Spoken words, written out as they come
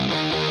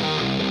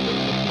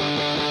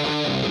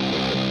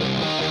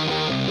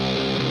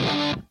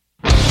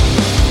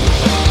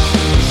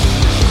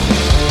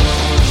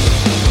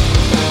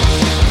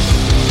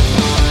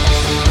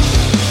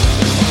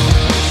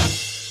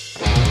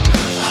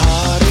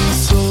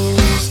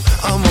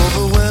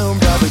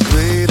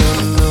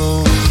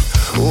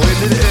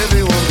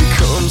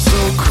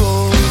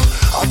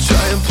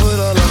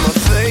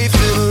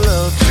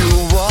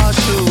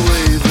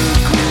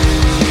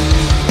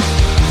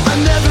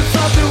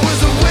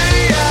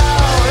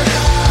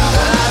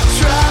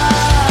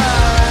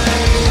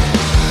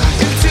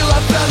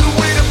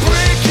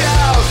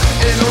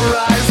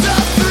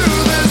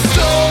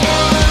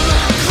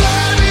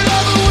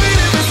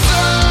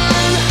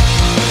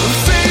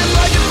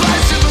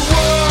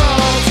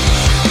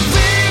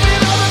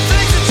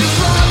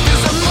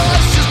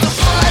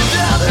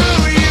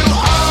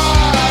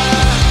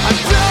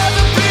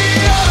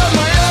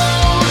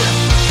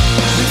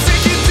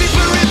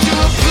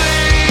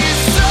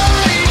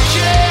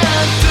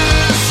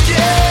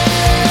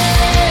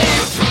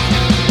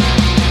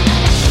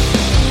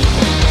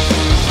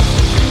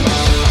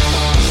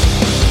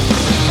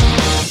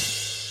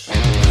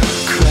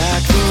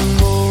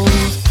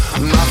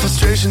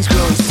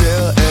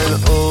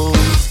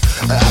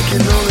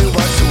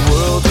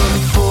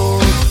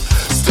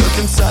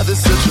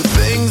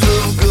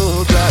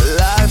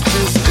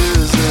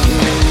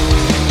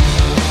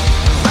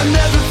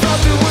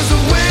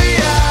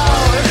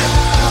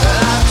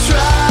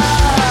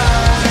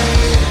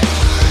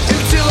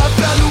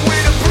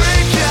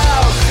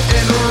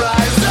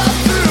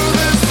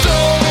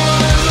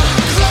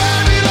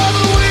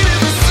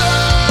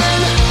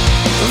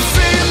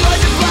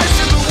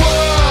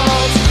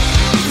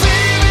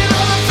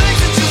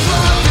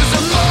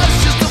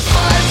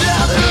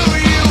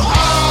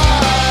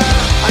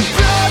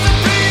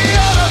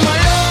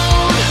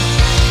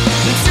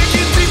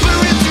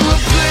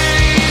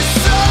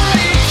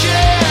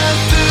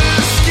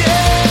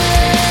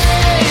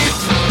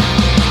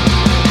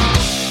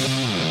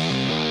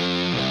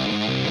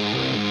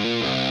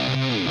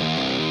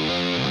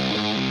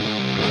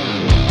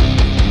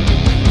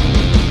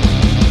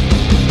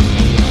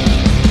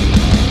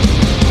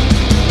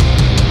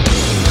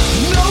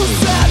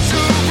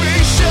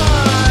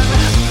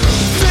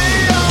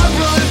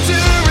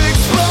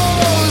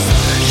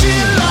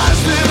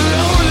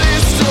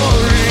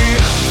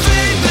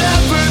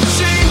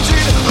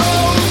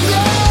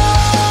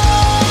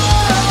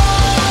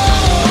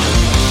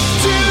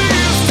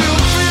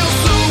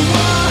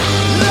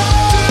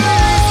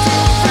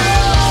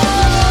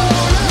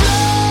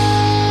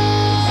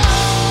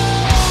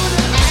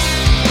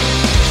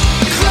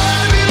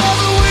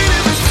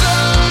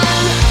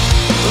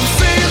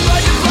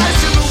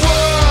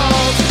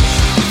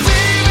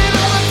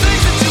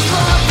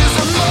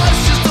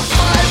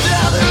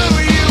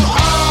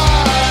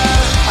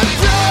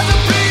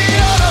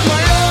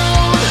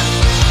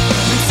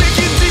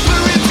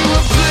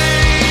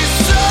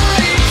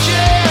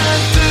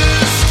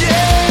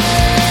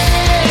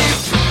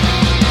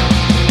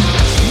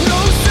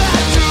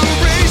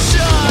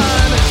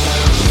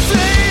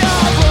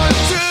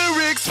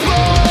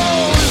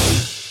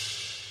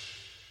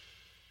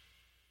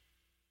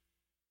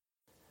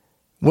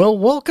Well,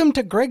 welcome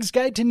to Greg's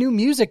Guide to New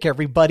Music,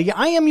 everybody.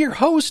 I am your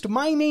host.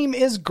 My name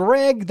is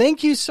Greg.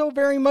 Thank you so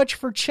very much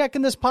for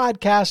checking this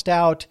podcast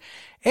out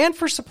and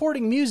for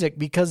supporting music,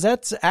 because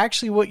that's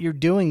actually what you're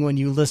doing when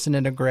you listen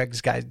to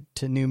Greg's Guide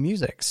to New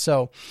Music.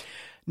 So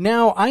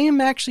now I am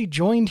actually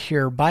joined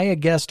here by a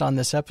guest on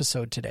this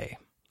episode today.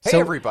 Hey,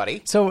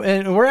 everybody.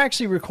 And we're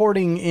actually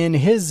recording in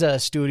his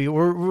studio.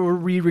 We're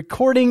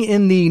recording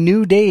in the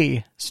New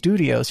Day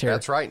studios here.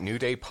 That's right, New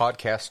Day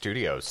Podcast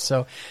Studios.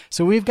 So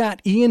we've got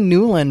Ian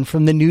Newland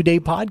from the New Day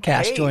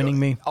Podcast joining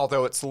me.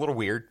 Although it's a little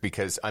weird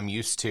because I'm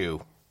used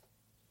to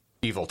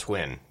Evil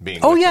Twin being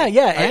Oh, with yeah, me.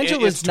 yeah.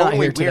 Angela's it's not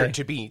totally here today. weird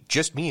to be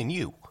just me and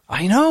you.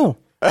 I know.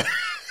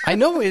 I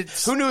know.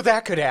 Who knew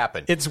that could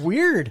happen? It's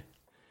weird.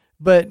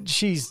 But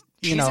she's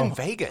in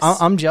Vegas.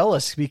 I'm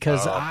jealous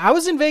because I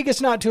was in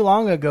Vegas not too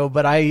long ago,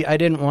 but I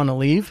didn't want to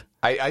leave.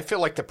 I feel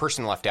like the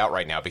person left out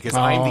right now because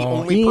I'm the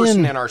only Ian.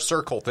 person in our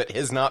circle that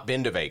has not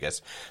been to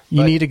Vegas.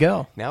 You But need to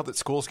go. now that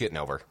school's getting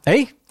over.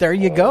 Hey, there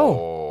you go.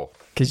 Oh,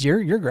 Because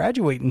you're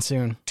graduating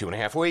soon.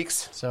 2.5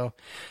 weeks. So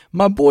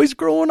my boy's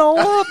growing all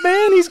up,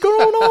 man. He's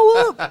growing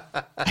all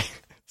up.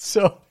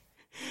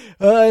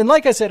 And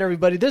like I said,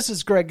 everybody, this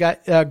is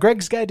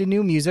Greg's Guide to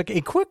New Music.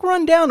 A quick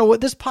rundown of what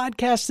this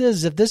podcast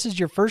is. If this is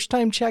your first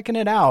time checking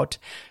it out,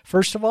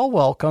 first of all,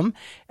 welcome.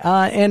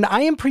 And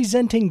I am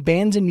presenting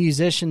bands and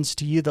musicians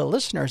to you, the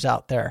listeners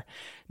out there.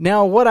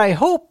 Now, what I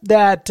hope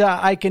that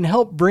I can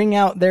help bring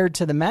out there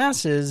to the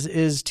masses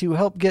is to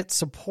help get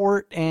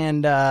support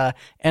and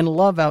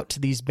love out to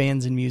these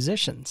bands and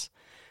musicians.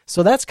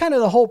 So that's kind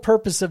of the whole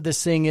purpose of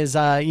this thing is,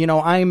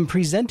 I'm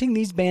presenting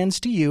these bands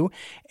to you.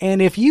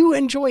 And if you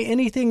enjoy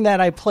anything that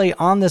I play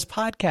on this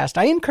podcast,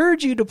 I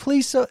encourage you to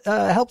please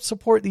help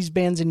support these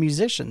bands and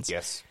musicians.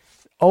 Yes.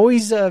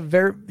 Always,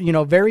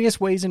 various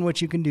ways in which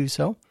you can do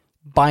so.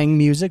 Buying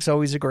music's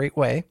always a great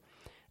way.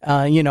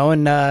 Share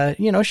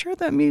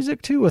that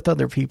music too with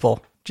other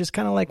people, just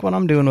kind of like what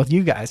I'm doing with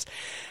you guys.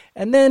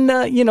 And then,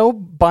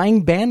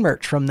 buying band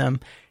merch from them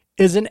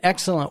is an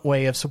excellent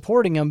way of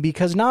supporting them,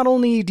 because not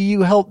only do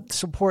you help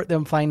support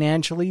them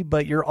financially,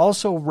 but you're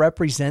also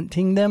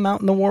representing them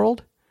out in the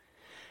world.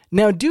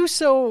 Now, do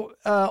so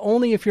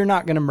only if you're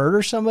not going to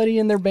murder somebody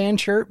in their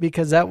band shirt,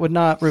 because that would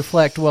not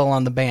reflect well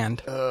on the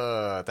band.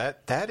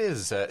 That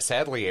is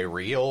sadly a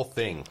real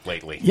thing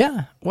lately.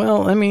 Yeah.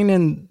 Well, I mean,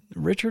 and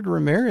Richard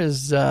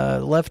Ramirez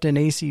left an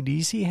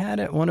AC/DC hat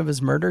at one of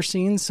his murder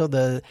scenes, so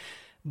the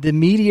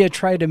media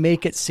tried to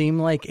make it seem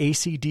like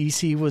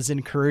AC/DC was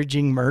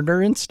encouraging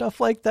murder and stuff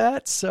like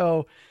that.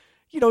 So,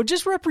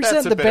 just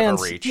represent the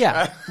bands.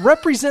 Yeah,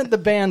 represent the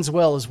bands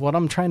well is what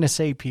I'm trying to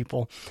say,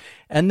 people.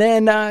 And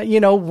then,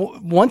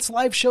 once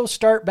live shows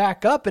start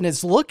back up, and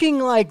it's looking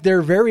like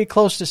they're very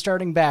close to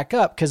starting back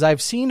up, because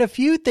I've seen a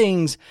few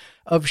things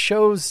of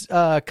shows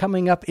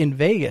coming up in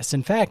Vegas.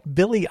 In fact,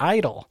 Billy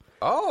Idol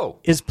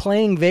is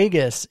playing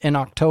Vegas in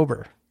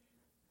October.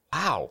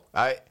 Wow.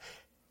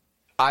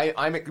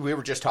 We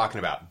were just talking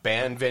about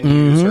band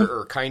venues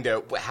or kind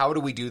of how do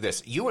we do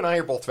this? You and I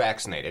are both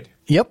vaccinated.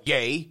 Yep.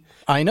 Yay.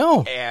 I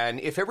know. And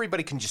if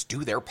everybody can just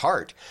do their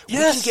part,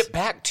 yes, we can get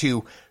back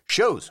to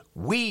shows.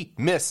 We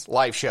miss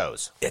live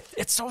shows.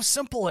 It's so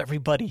simple,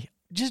 everybody.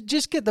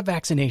 Just get the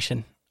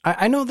vaccination.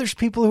 I know there's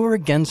people who are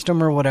against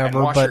them or whatever.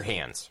 And wash your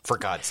hands, for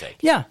God's sake.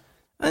 Yeah.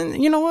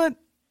 And you know what?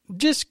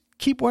 Just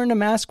keep wearing a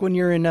mask when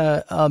you're in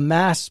a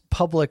mass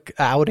public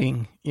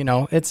outing.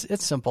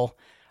 It's simple.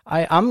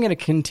 I'm going to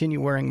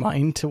continue wearing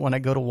mine to when I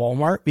go to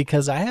Walmart,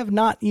 because I have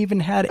not even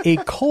had a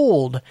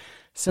cold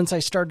since I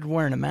started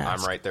wearing a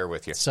mask. I'm right there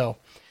with you. So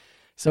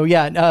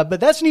yeah, but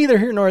that's neither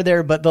here nor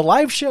there. But the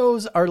live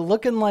shows are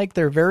looking like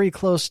they're very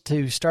close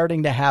to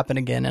starting to happen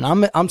again, and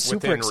I'm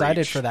super Within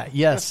excited reach. for that.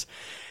 Yes.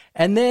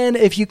 And then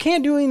if you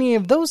can't do any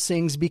of those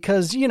things,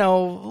 because,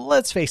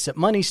 let's face it,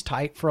 money's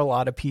tight for a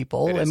lot of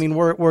people. I mean,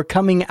 we're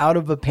coming out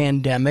of a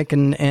pandemic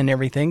and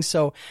everything.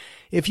 So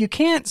if you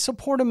can't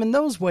support them in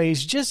those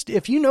ways, just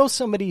if you know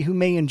somebody who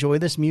may enjoy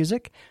this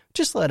music,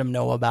 just let them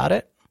know about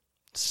it.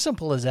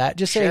 Simple as that.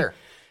 Just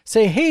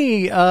say,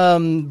 hey,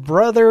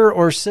 brother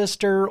or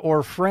sister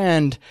or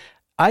friend,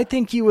 I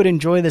think you would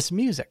enjoy this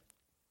music.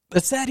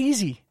 It's that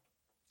easy.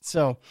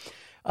 So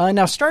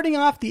now starting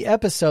off the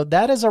episode,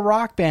 that is a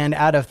rock band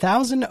out of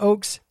Thousand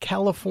Oaks,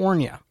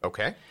 California.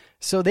 Okay.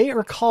 So they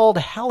are called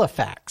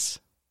Halifax.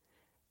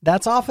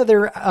 That's off of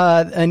their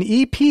an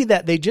EP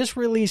that they just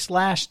released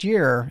last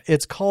year.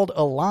 It's called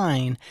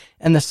Align,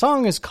 and the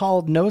song is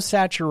called No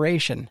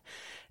Saturation.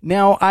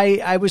 Now,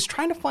 I was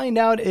trying to find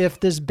out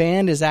if this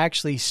band is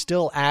actually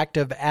still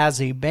active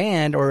as a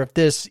band, or if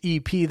this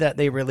EP that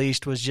they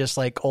released was just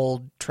like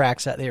old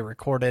tracks that they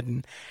recorded,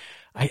 and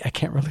I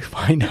can't really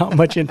find out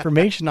much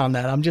information on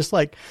that. I'm just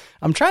like,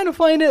 I'm trying to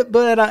find it,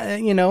 but,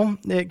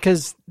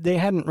 because they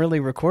hadn't really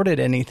recorded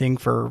anything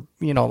for,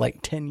 like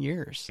 10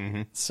 years.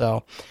 Mm-hmm.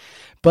 So,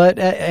 but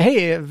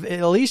hey, at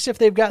least if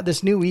they've got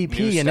this new EP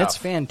and it's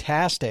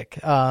fantastic.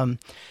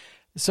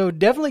 So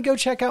definitely go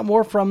check out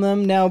more from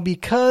them. Now,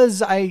 because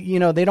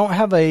they don't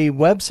have a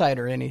website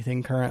or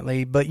anything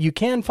currently, but you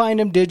can find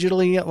them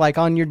digitally, like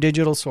on your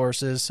digital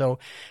sources. So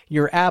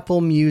your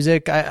Apple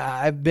Music,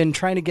 I've been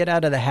trying to get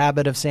out of the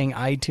habit of saying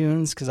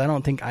iTunes because I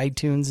don't think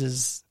iTunes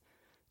is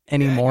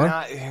anymore.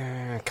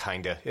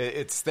 Kinda.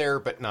 It's there,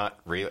 but not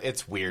real.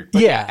 It's weird.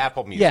 But yeah,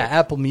 Apple Music. Yeah,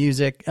 Apple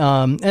Music.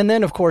 And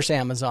then, of course,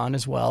 Amazon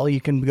as well. You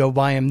can go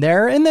buy them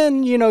there. And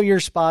then, your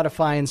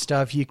Spotify and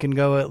stuff, you can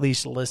go at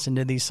least listen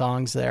to these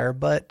songs there.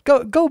 But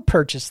go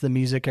purchase the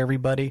music,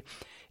 everybody.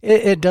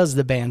 It does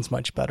the bands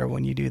much better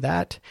when you do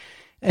that.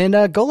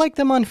 And go like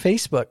them on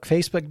Facebook,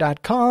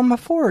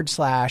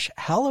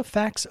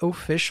 facebook.com/Halifax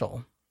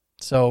Official.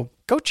 So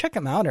go check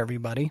them out,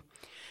 everybody.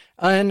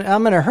 And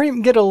I'm going to hurry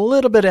and get a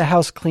little bit of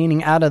house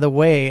cleaning out of the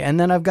way. And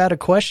then I've got a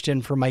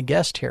question for my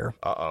guest here.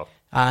 Uh-oh.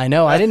 I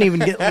know. I didn't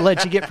even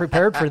let you get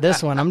prepared for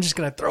this one. I'm just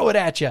going to throw it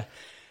at you.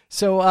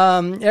 So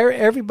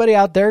everybody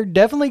out there,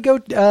 definitely go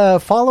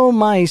follow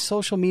my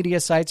social media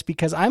sites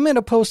because I'm going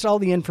to post all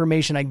the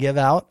information I give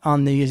out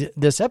on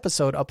this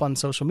episode up on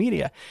social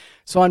media.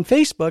 So on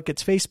Facebook,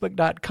 it's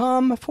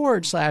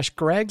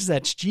facebook.com/Greg's.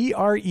 That's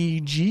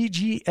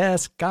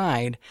GREGGS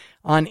Guide.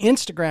 On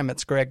Instagram,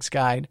 it's Greg's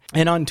Guide.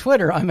 And on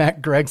Twitter, I'm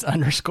at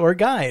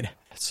Greg's_Guide.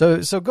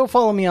 So go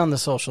follow me on the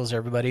socials,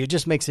 everybody. It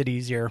just makes it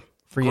easier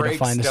for you to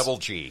find us. Double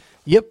G.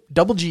 Yep,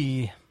 double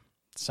G.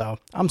 So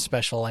I'm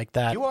special like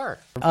that. You are.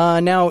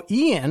 Now,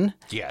 Ian.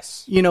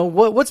 Yes.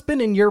 What's been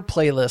in your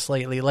playlist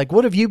lately? Like,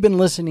 what have you been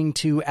listening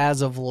to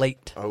as of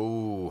late?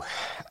 Oh,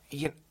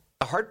 the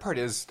hard part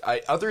is,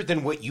 other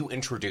than what you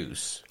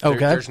introduce, okay,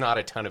 there's not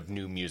a ton of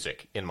new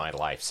music in my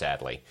life,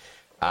 sadly.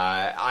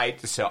 I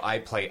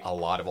play a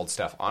lot of old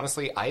stuff.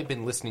 Honestly, I've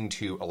been listening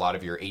to a lot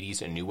of your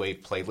 80s and new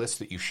wave playlists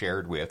that you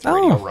shared with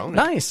Radio Ronan.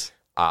 Nice.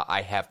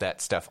 I have that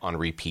stuff on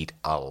repeat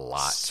a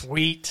lot.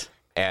 Sweet.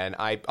 And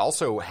I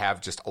also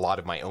have just a lot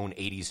of my own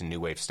 80s and new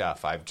wave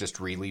stuff. I've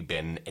just really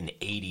been an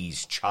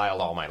 80s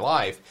child all my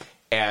life.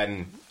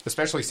 And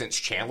especially since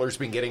Chandler's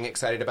been getting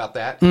excited about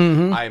that,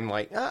 I'm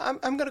like, I'm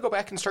going to go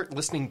back and start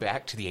listening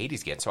back to the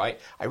 80s again. So I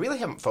really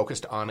haven't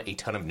focused on a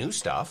ton of new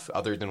stuff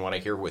other than what I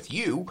hear with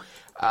you.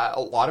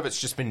 A lot of it's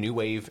just been new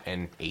wave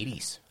and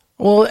 80s.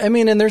 Well, I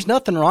mean, and there's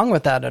nothing wrong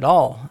with that at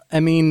all. I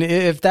mean,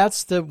 if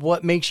that's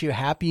what makes you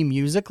happy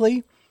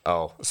musically.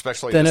 Oh,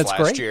 especially then this it's last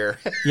great. year.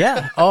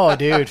 Yeah. Oh,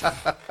 dude.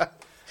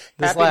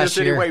 This Happiness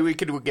any way we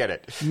could get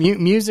it.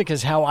 Music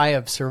is how I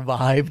have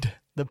survived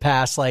the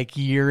past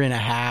year and a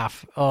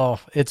half.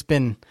 Oh, it's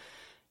been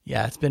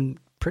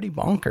pretty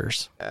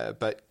bonkers.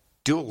 But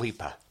Dua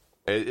Lipa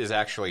is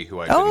actually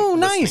who I've been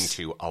listening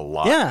to a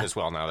lot as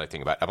well now that I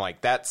think about it. I'm like,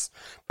 that's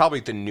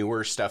probably the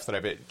newer stuff that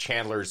I've been.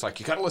 Chandler's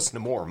like, you got to listen to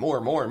more.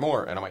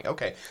 And I'm like,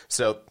 okay.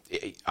 So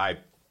I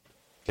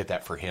did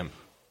that for him.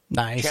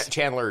 Nice.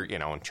 Chandler,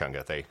 and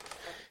Chunga,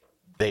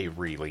 they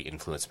really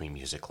influence me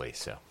musically.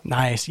 So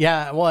nice.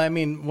 Yeah. Well, I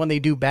mean, when they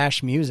do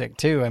bash music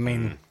too, I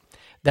mean,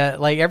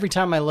 that every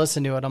time I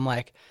listen to it, I'm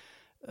like,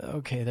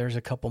 okay, there's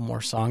a couple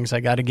more songs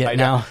I got to get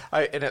now.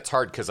 And it's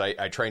hard because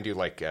I try and do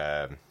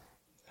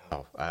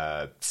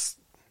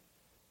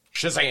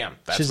Shazam.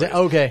 That's Shazam.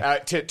 Okay.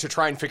 To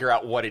try and figure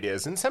out what it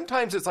is. And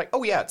sometimes it's like,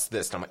 oh, yeah, it's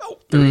this. And I'm like, oh,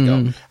 there we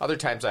go. Other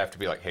times I have to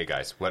be like, hey,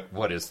 guys,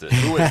 what is this?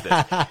 Who is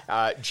this?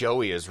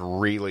 Joey is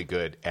really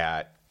good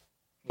at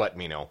letting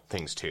me know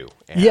things, too.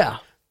 And yeah.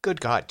 Good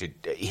God, dude.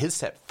 His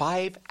set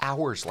 5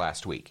 hours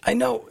last week. I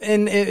know.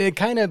 And it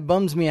kind of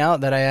bums me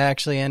out that I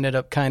actually ended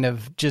up kind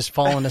of just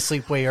falling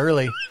asleep way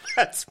early.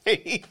 That's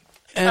me.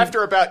 And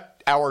after about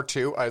hour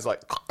 2, I was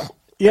like...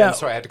 Yeah. And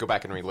so I had to go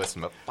back and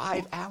re-listen, but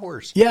 5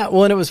 hours. Yeah,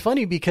 well, and it was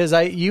funny because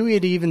you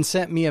had even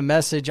sent me a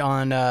message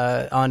on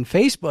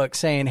Facebook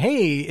saying,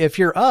 hey, if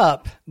you're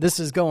up, this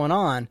is going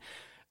on.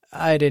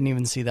 I didn't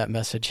even see that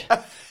message.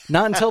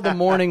 Not until the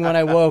morning when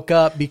I woke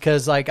up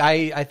because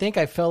I think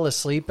I fell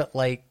asleep at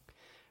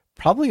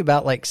probably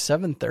about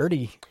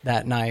 7:30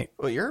 that night.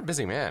 Well, you're a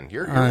busy man.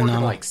 You're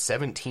working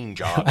 17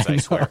 jobs, I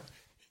swear.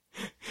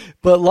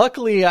 But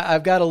luckily,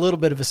 I've got a little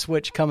bit of a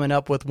switch coming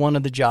up with one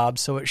of the jobs,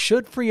 so it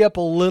should free up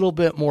a little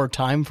bit more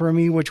time for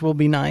me, which will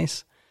be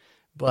nice.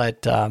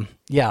 But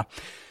yeah.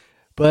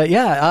 But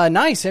yeah,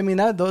 nice. I mean,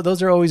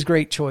 those are always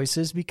great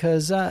choices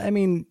because,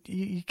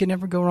 you can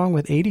never go wrong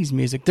with 80s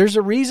music. There's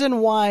a reason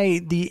why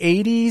the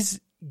 80s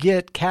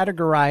get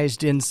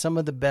categorized in some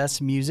of the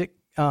best music,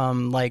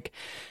 some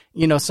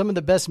of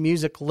the best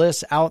music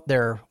lists out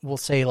there will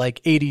say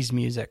 80s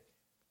music.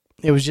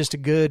 It was just a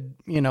good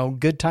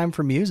time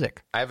for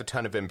music. I have a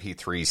ton of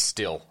MP3s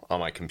still on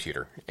my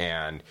computer,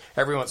 and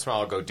every once in a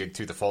while I'll go dig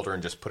through the folder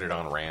and just put it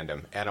on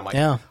random. And I'm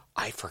like,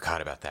 I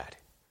forgot about that.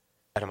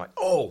 And I'm like,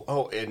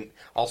 and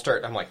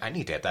I'm like, I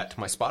need to add that to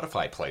my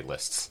Spotify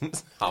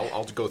playlists.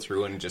 I'll go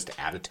through and just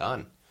add a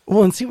ton.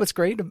 Well, and see what's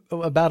great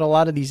about a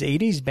lot of these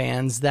 80s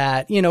bands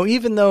that,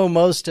 even though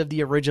most of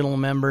the original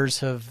members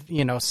have,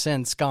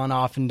 since gone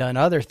off and done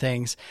other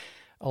things,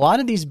 a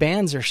lot of these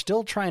bands are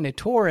still trying to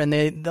tour,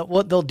 and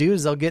what they'll do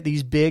is they'll get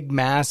these big,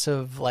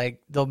 massive,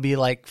 like there'll be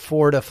like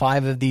 4 to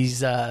 5 of these,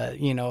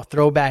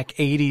 throwback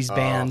 80s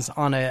bands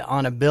on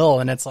a bill,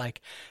 and it's like,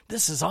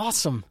 this is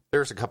awesome.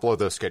 There's a couple of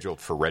those scheduled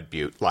for Red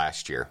Butte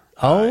last year.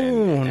 Oh,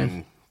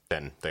 and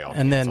then they all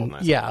canceled.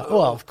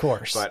 Well, of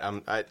course.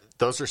 But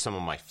those are some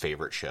of my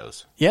favorite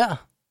shows. Yeah.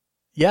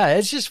 Yeah,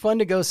 it's just fun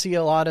to go see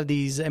a lot of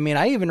these. I mean,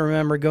 I even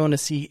remember going to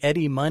see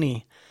Eddie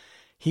Money.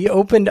 He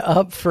opened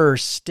up for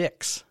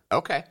Styx.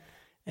 Okay.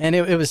 And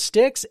it was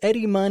Styx,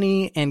 Eddie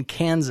Money, and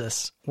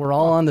Kansas were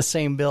all on the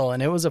same bill,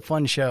 and it was a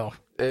fun show.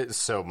 It's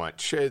so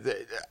much.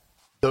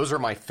 Those are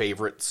my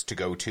favorites to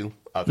go to,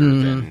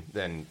 other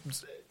than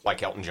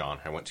like Elton John.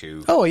 I went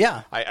to. Oh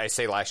yeah. I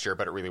say last year,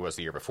 but it really was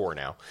the year before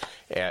now.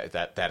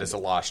 That is a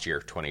lost year,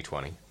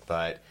 2020.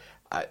 But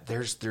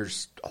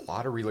there's a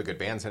lot of really good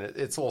bands, and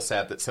it's a little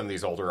sad that some of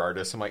these older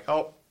artists, I'm like,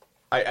 oh,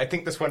 I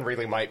think this one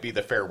really might be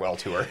the farewell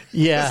tour.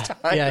 Yeah,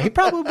 yeah. He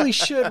probably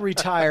should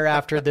retire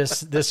after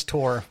this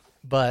tour.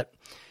 But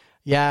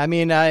yeah, I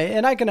mean,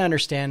 and I can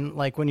understand,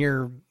 like, when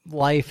your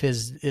life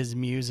is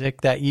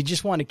music, that you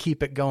just want to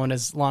keep it going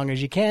as long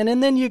as you can,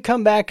 and then you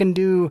come back and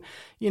do,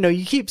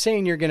 you keep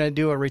saying you're going to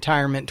do a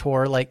retirement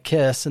tour like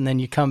Kiss, and then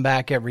you come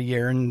back every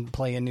year and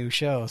play a new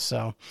show.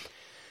 So,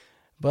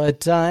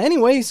 but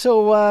anyway,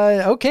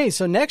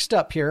 so next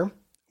up here,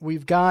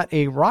 we've got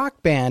a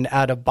rock band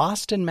out of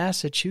Boston,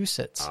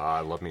 Massachusetts. I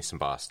love me some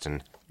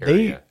Boston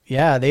area.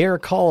 They are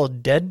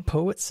called Dead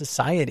Poets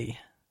Society.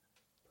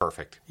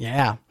 Perfect.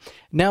 Yeah.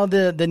 Now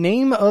the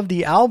name of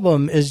the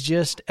album is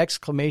just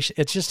exclamation.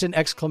 It's just an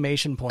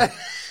exclamation point.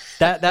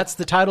 That's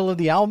the title of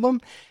the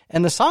album,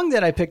 and the song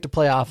that I picked to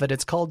play off it,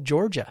 it's called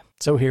Georgia.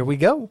 So here we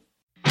go.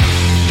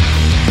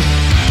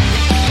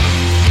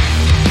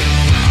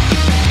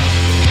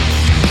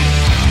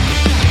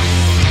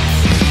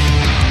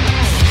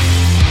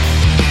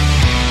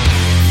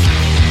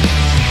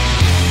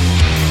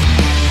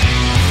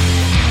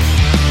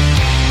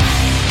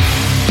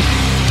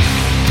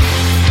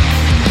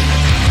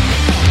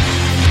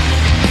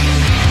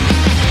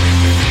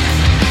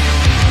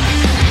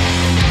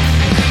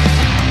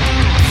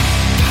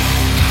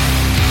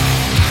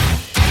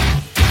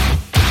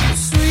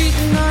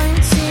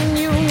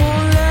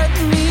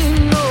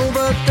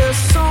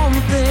 Strong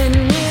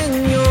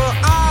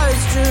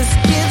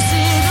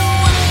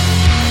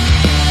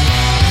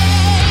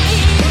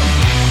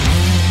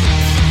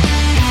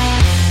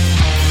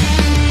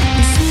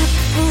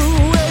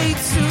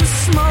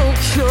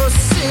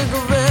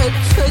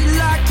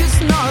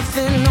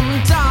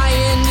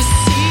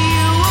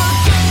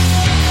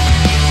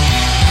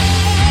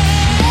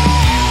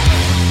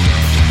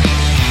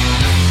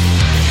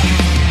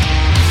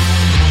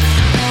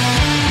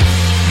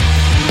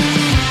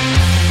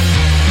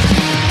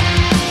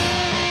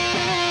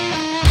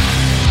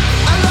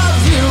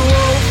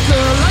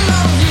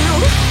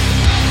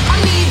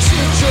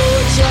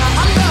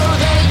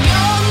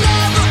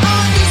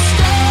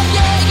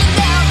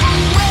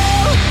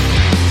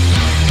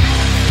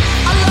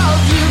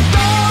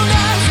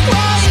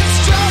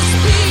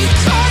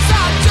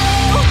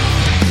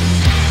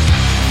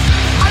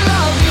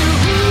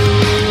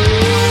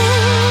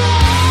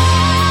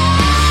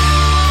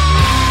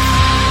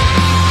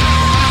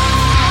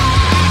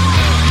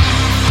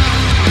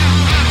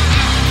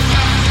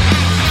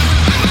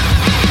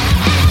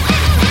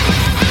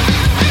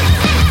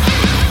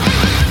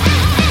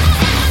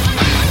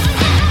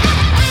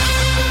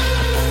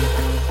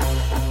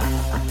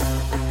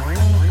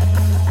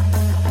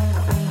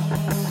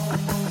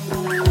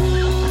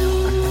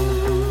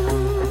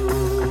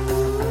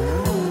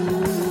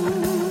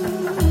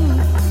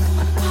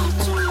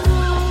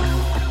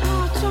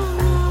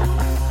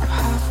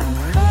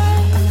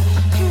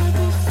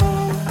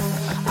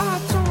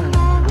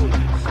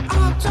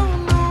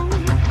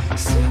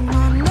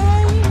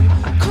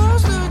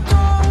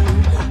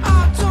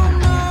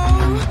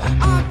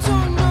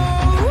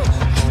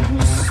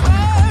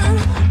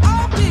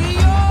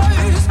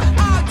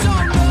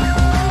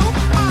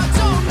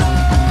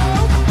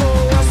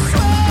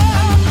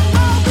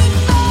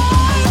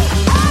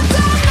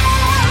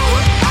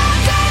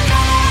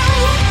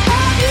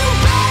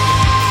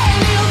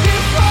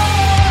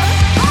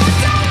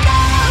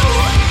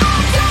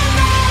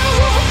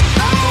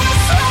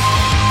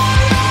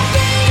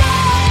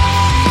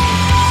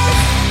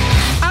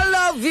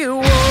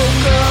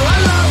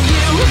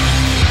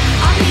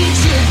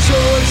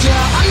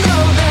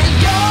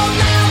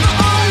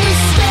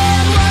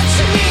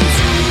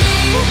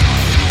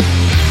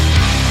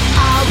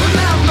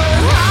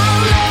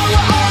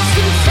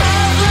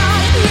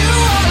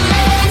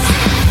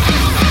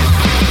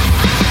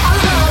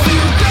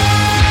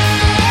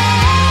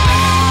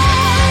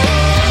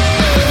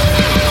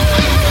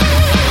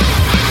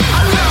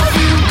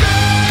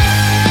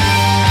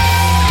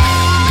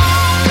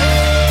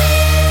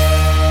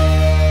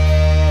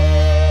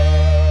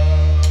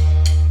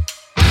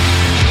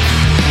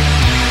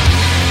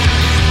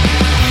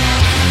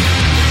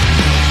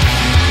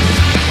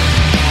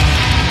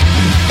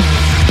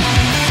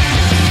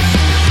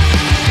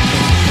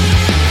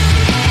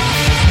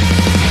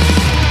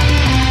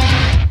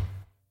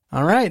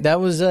right. That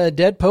was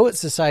Dead Poet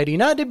Society.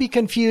 Not to be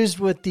confused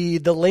with the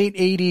late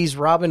 80s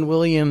Robin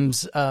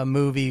Williams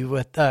movie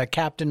with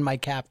Captain My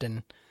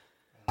Captain.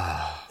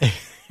 Now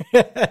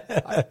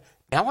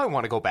I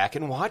want to go back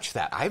and watch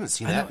that. I haven't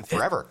seen that in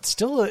forever.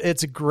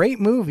 It's a great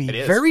movie. It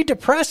is. Very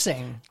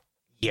depressing.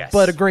 Yes.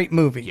 But a great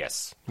movie.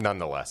 Yes,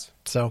 nonetheless.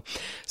 So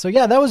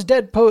yeah, that was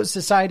Dead Poet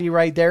Society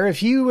right there.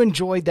 If you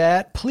enjoyed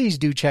that, please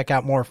do check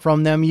out more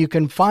from them. You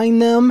can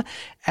find them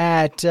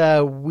at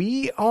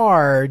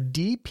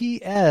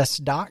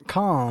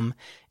wearedps.com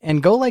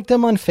and go like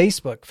them on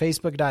Facebook,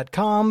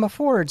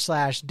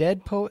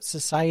 facebook.com/Dead Poet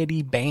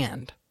Society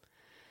Band.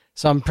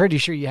 So I'm pretty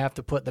sure you have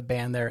to put the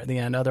band there at the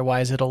end.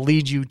 Otherwise, it'll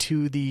lead you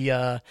to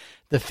the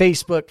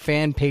Facebook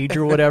fan page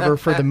or whatever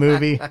for the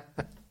movie.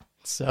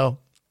 So,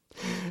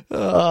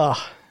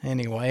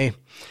 anyway.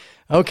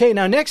 Okay,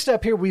 now next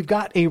up here, we've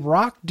got a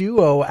rock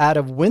duo out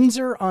of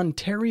Windsor,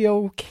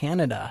 Ontario,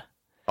 Canada.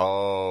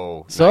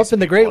 Oh. So nice up in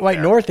the Great White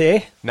there. North,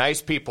 eh?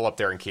 Nice people up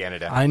there in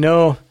Canada. I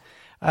know.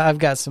 I've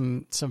got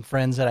some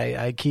friends that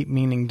I keep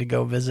meaning to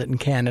go visit in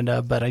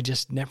Canada, but I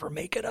just never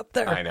make it up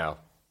there. I know.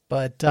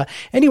 But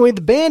anyway,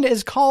 the band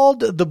is called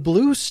The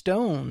Blue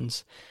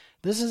Stones.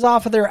 This is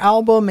off of their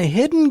album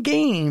Hidden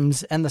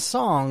Games, and the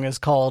song is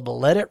called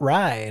Let It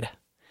Ride,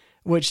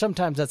 which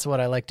sometimes that's what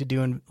I like to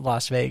do in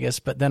Las Vegas,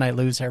 but then I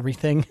lose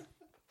everything.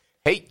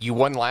 Hey, you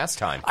won last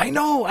time. I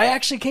know. I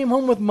actually came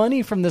home with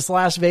money from this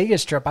Las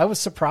Vegas trip. I was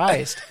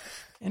surprised.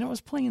 And it was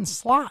playing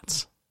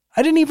slots.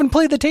 I didn't even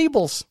play the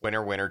tables.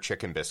 Winner, winner,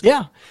 chicken biscuit.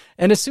 Yeah.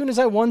 And as soon as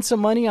I won some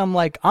money, I'm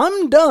like,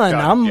 I'm done.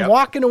 I'm Yep.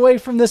 walking away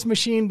from this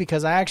machine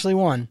because I actually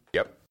won.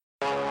 Yep.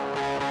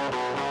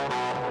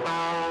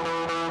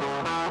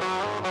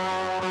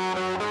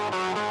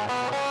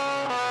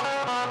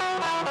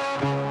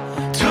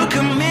 Took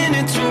a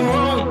minute to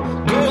roll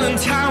golden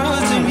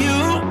towers of you.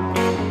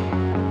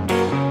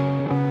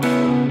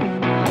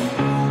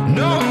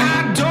 No,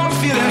 I don't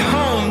feel at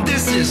home.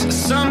 This is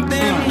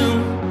something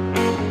new.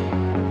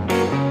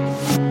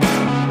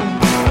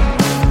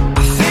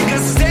 I think I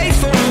stay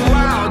for a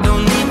while.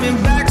 Don't need me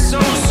back so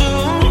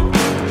soon.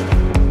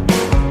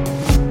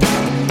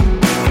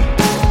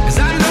 'Cause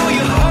I know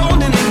you're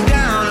holding it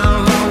down.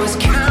 I've always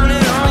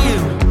counted on you.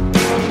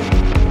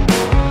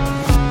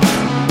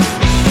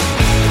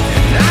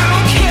 I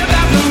don't care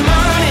about the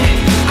money.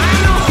 I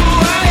know who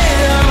I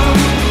am.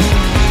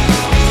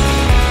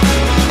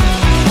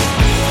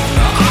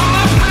 All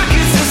my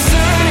pockets are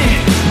sunny.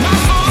 My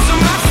phone's on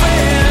my face.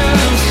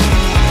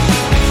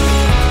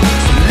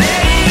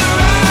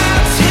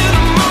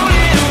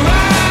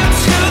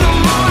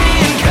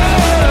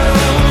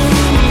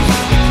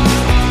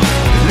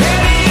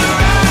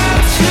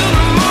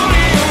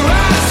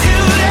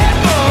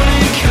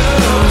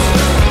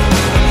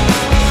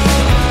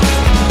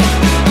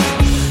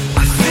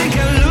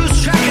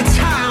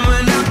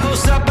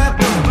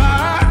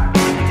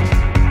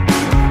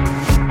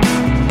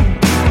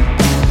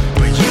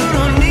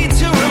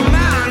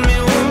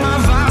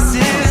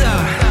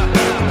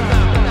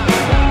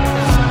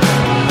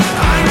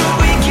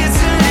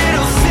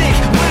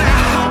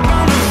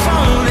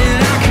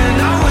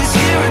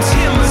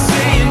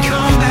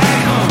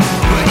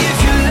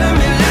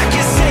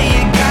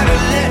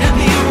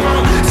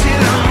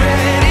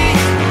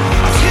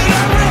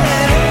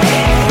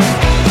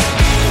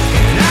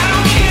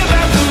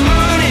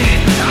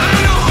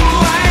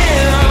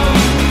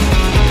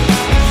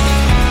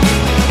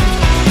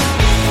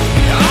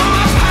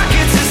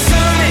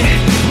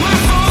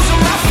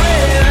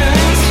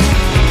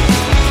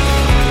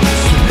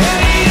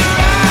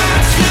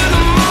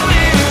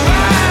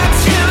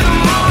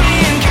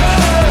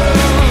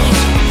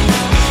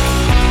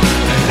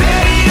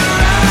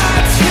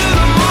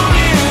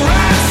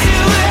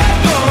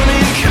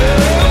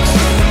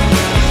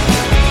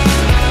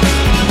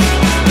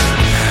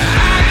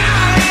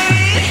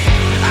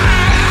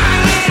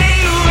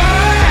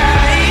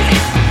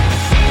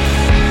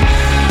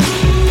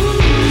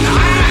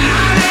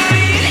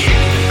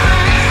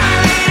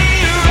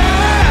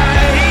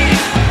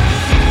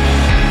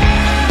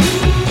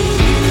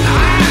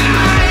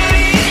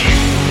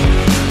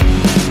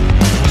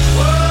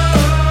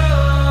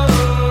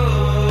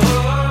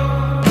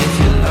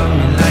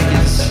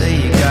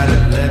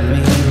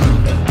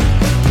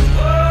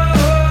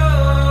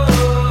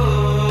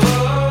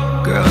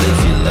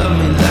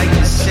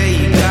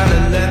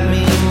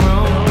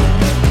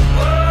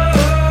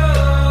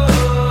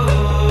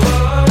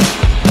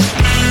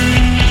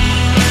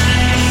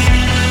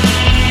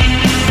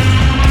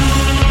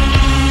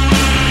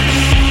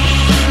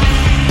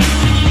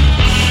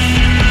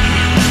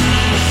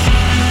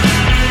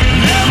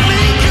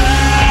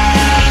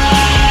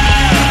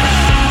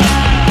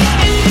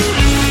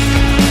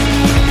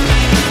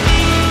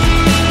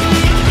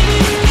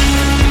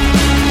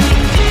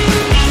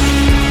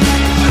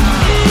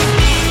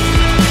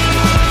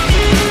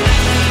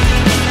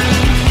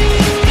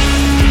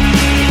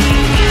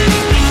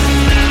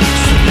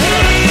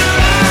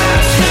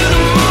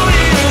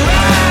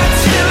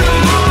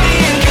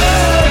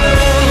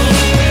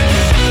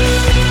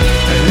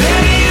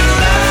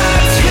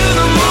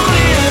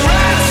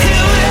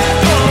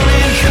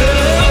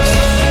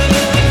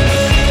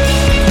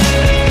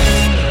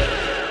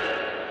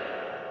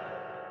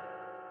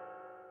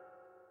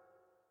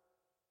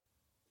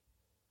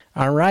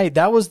 All right,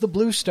 that was the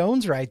Blue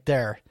Stones right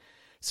there.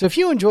 So if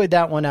you enjoyed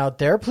that one out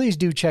there, please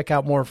do check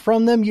out more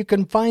from them. You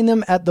can find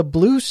them at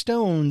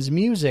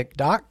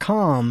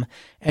thebluestonesmusic.com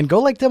and go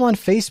like them on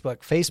Facebook,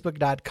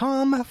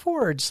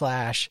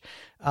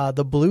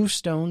 facebook.com/the Blue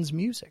Stones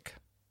Music.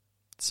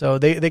 So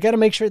they got to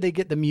make sure they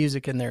get the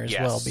music in there as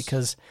well,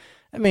 because,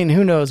 I mean,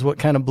 who knows what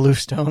kind of Blue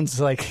Stones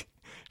like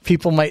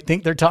people might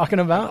think they're talking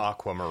about.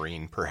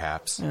 Aquamarine,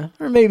 perhaps. Yeah,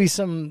 or maybe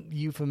some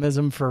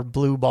euphemism for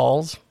blue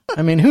balls.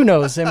 I mean, who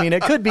knows? I mean,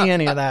 it could be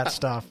any of that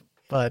stuff,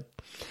 but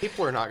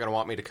people are not going to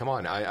want me to come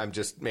on. I'm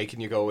just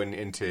making you go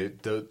into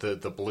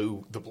the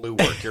blue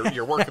work.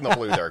 You're working the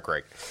blue there,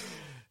 Greg.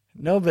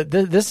 No, but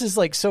this is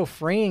like so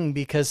freeing,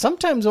 because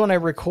sometimes when I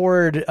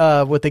record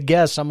with a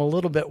guest, I'm a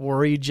little bit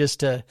worried just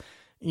to,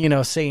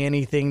 say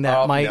anything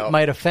that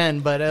might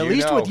offend. But at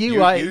least with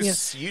you,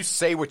 you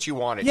say what you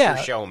want. It's your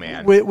show,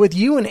 man. With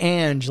you and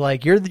Ange,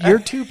 like you're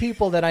two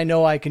people that I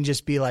know I can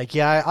just be like,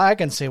 yeah, I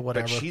can say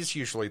whatever. But she's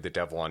usually the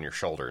devil on your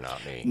shoulder,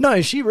 not me.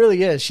 No, she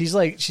really is. She's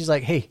like,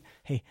 hey,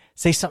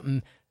 say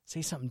something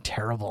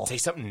terrible. Say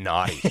something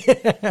naughty.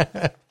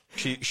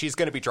 She's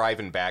going to be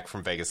driving back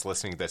from Vegas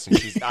listening to this, and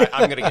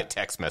I'm going to get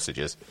text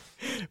messages.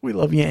 We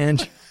love you,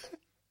 Ange.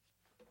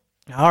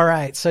 All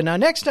right, so now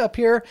next up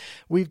here,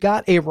 we've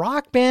got a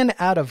rock band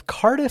out of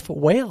Cardiff,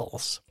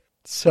 Wales.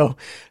 So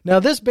now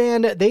this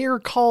band, they are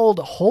called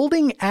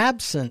Holding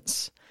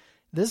Absence.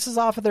 This is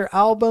off of their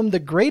album, The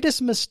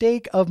Greatest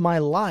Mistake of My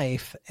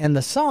Life, and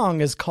the song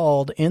is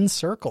called In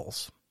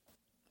Circles.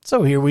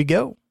 So here we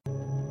go.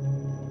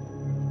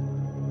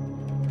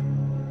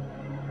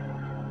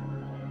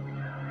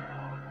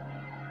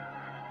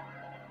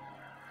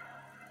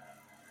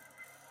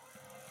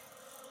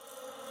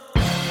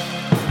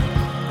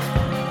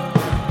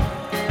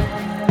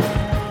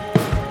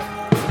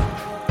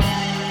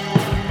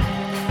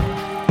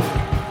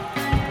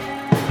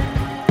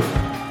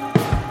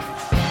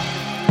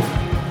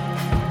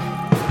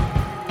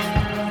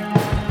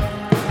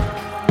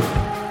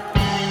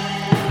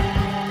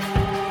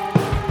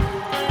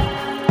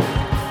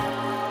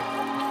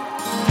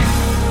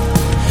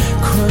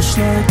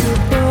 Like a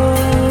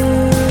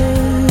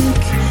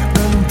bug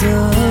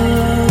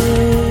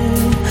undone,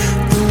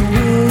 the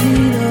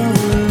weight of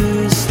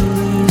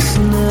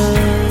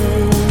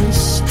listlessness.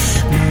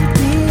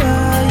 Maybe I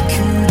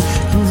could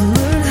have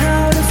learned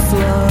how to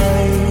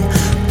fly,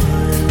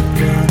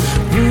 but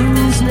my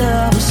wings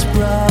never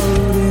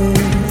sprouted.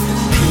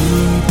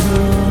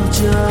 People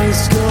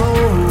just go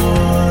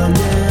on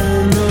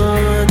and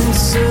on in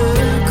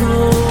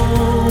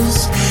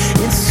circles,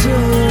 in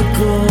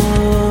circles.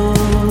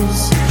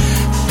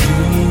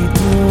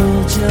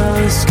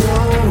 Just go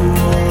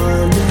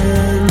on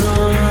and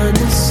on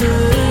in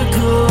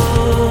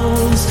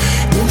circles,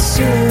 in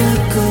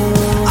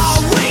circles.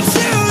 I'll wait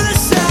till the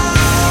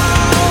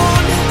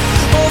sound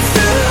of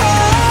the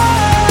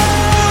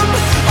hum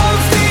of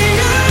the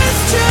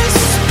earth just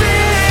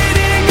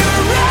spinning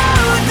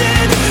around,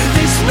 and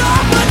there's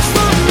not much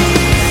for me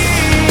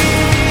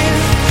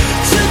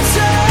to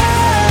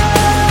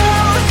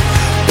tell,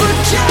 but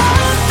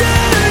count the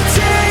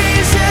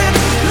days and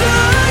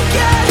look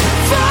at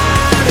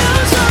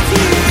photos of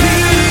you.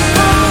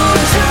 People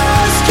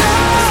just go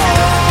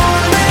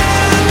on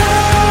and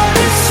on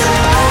in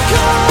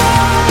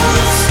circles,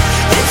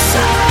 in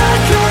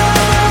circles.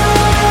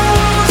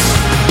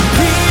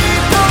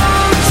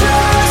 People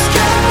just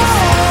go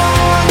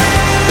on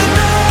and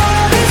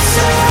on in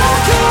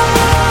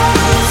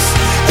circles,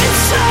 in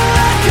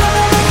circles.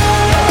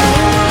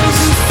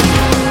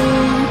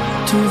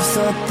 To have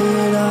thought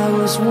that I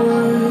was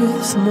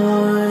worth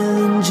more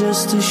than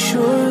just a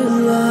short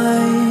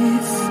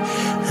life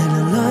and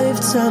a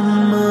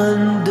lifetime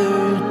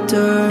under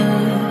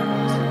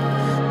dirt.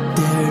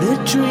 Dare to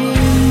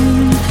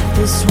dream,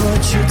 that's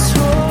what you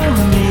told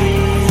me.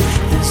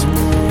 There's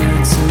more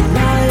to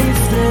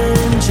life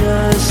than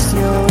just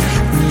your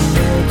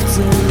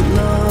reluctant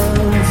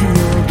love,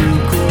 your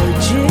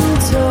begrudging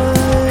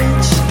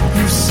touch.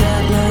 You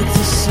sat like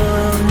the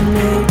sun,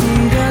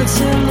 maybe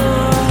that's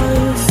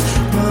enough.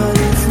 But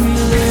if we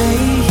lay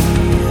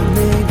here,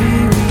 maybe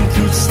we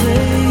could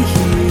stay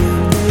here,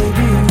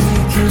 maybe we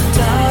could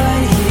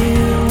die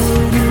here.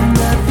 Wouldn't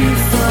that be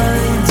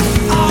fine,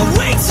 dear? I'll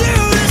wait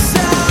till the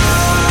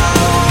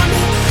sound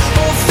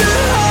of the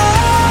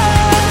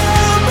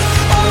hum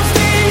of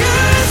the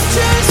earth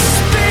just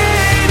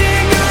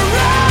spinning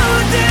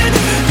around, and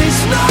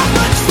there's not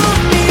much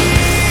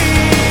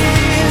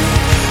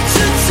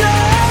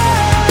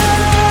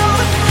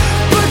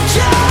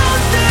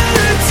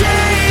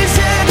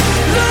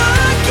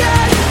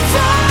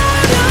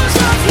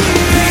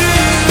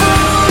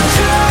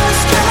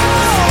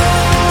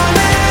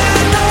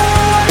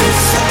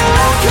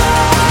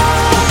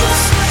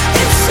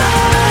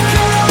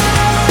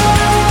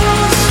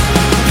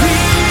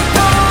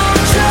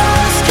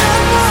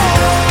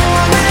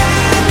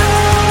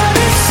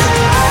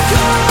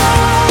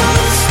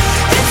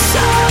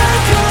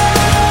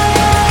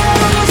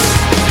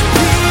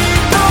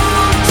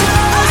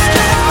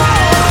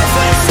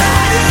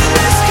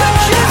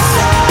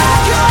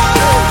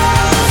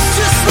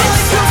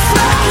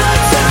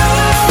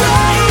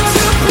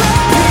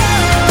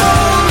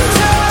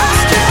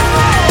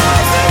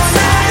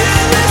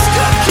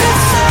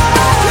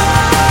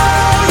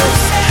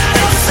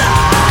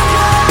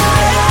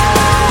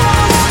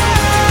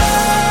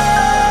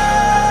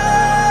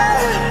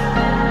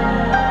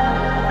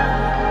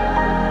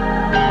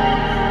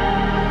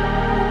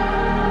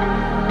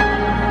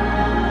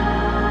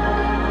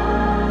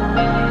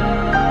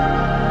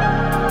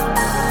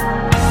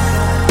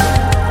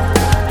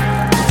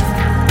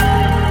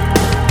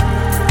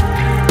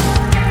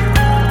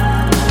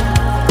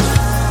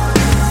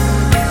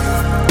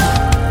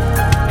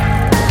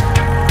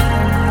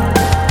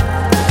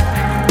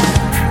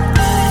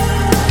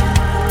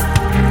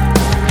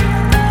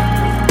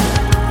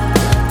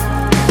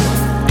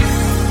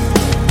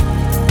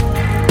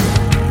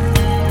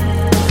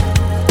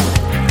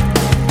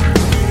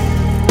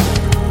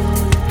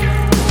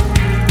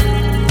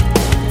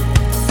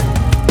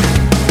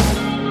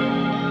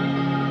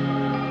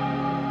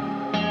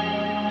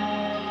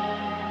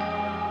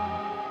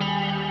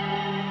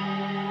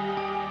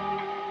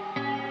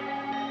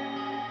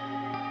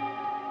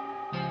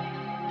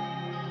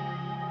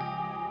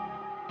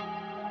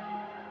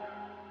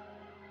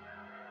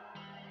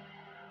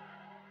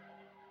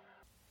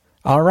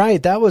All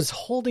right, that was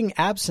Holding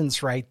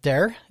Absence right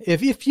there.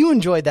 If you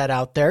enjoyed that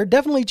out there,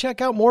 definitely check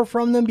out more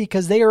from them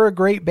because they are a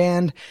great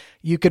band.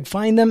 You could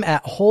find them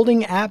at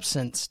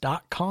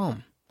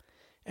holdingabsence.com.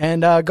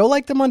 And go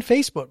like them on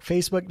Facebook,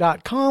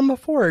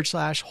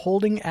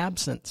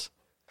 facebook.com/holdingabsence.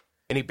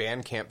 Any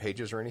Bandcamp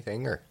pages or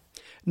anything? Or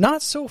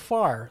Not so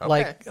far. okay.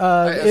 Like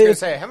I was going to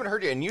say, I haven't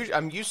heard you, and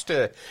I'm used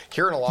to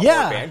hearing a lot more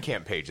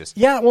Bandcamp pages.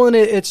 Yeah, well, and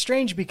it's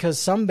strange because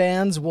some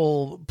bands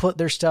will put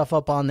their stuff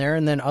up on there,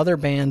 and then other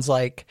bands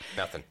like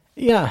Nothing.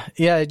 Yeah,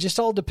 it just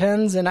all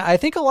depends. And I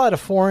think a lot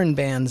of foreign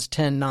bands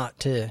tend not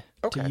to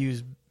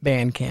use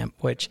Bandcamp,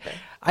 which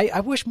I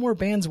wish more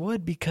bands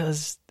would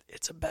because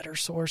it's a better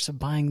source of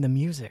buying the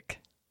music.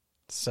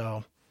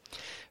 So,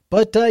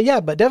 but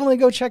definitely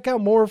go check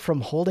out more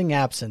from Holding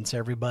Absence,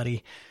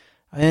 everybody.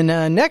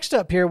 And next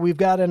up here, we've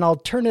got an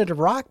alternative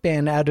rock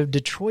band out of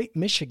Detroit,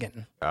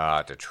 Michigan.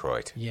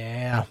 Detroit.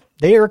 Yeah.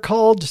 They are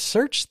called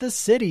Search the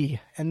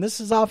City, and this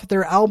is off of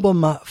their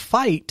album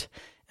Fight,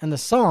 and the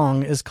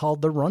song is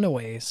called The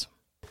Runaways.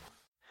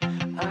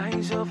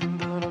 Eyes open,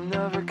 but I'm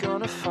never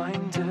gonna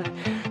find it.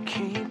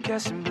 Keep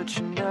guessing, but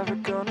you're never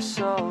gonna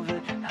solve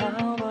it.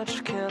 How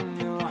much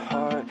can your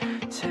heart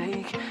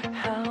take?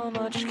 How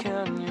much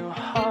can your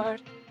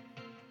heart?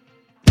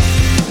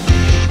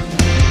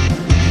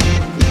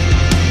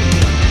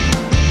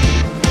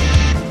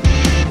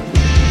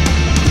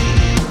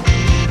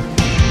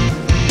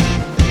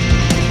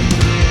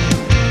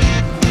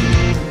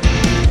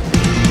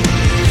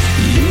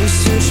 You're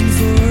searching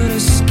for an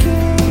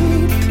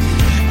escape.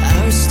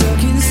 I was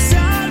stuck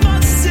inside my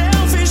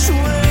selfish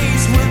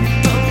ways. We're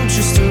both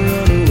just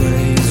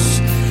runaways,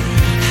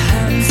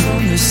 hiding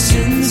from the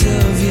sins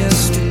of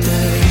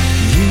yesterday.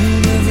 You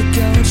never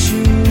got what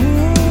you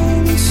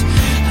want.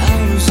 I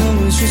was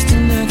always just the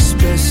next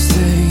best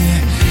thing.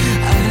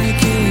 I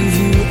gave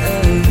you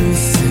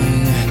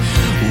everything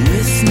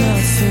with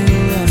nothing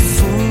left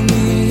for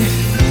me.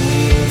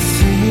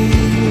 Nothing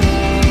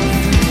left.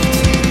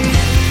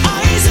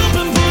 Eyes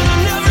open, but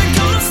I'm never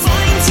gonna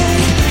find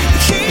it.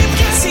 Keep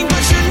guessing,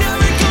 but you're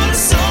never gonna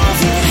solve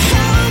it.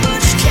 How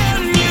much can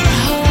your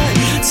heart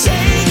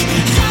take?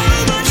 How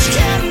much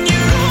can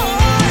your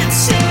heart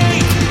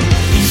take?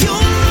 You're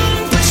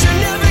wrong, but you're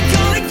never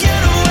gonna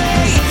get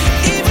away.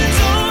 Even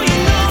though you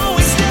know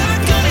it's never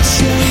gonna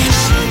change.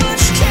 How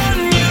much can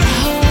your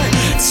heart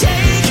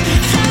take?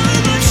 How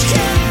much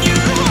can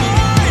your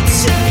heart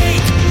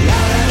take? La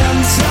da dum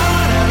da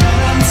da da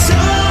dum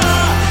da.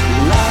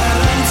 La da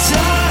dum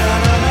da da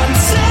da dum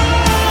da.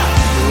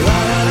 La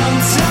da dum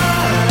da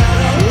da da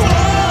dum.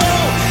 Whoa.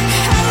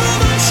 How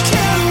much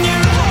can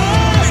your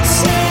heart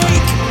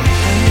take?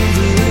 And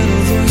the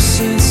little voice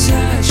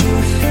inside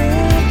your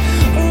head,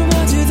 a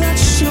reminder that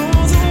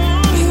you're the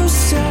one who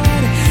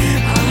said,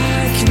 I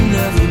can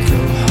never go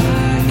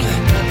home.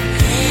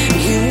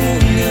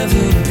 You'll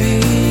never be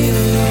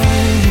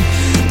alone.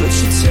 But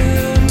you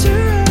turned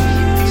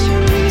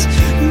around,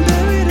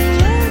 buried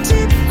alive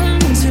deep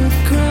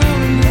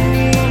underground. No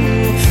one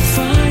will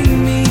find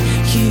me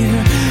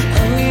here,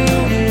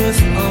 alone with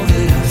all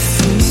that I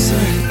feel.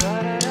 La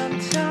da dum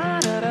da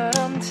da da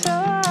dum da.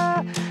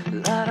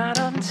 La da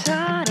dum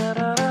da da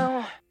da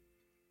dum.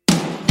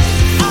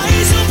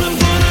 Eyes open,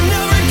 but I'm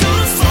never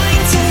gonna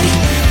find it.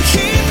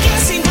 Keep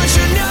guessing, but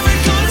you're never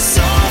gonna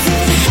solve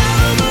it.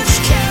 How much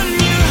can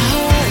your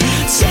heart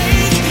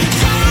take?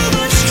 How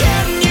much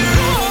can your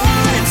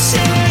heart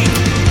take?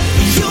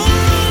 You're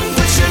wrong,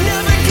 but you're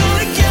never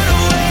gonna get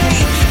away.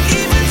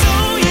 Even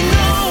though you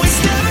know it's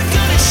never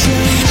gonna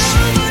change.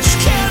 How much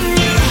can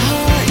your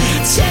heart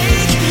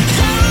take?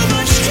 How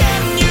much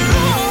can your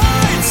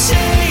heart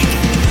take?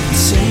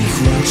 Take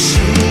what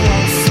you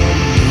want from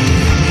me.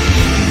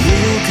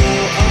 We'll go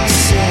our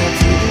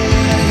separate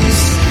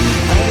ways.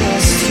 I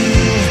lost you,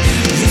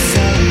 you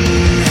found me.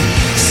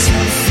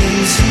 Some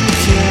things you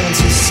can't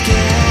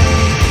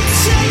escape.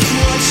 Take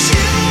what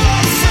you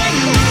want from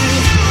me.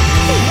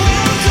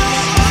 We'll go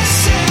our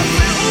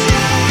separate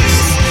ways.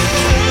 I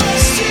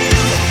lost you,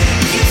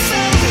 you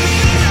found me.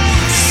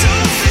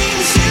 Some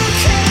things you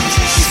can't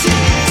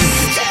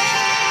escape.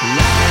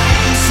 La da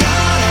dum da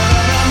da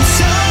dum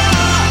da.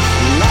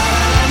 La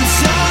da dum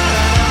da da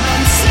dum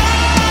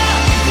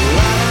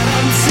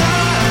da.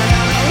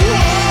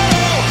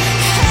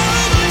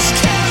 How much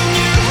can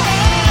your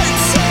heart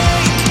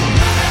take?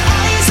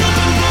 Eyes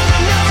open, but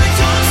I'm never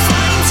gonna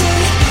find it.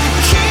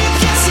 Keep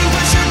guessing,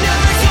 but you're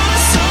never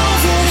gonna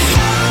solve it.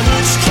 How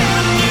much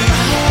can your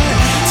heart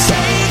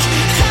take?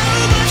 How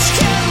much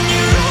can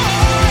your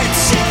heart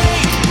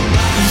take?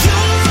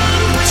 You're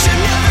wrong, but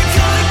you're never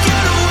gonna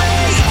get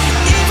away.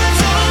 Even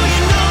though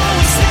you know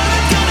it's never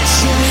gonna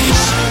change.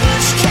 How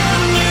much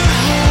can your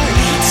heart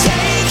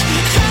take?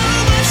 How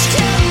much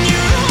can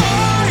your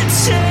heart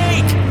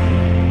take?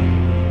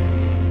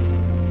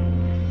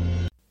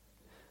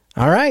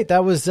 All right,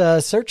 that was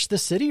Search the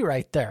City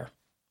right there.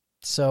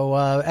 So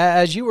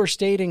as you were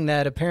stating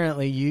that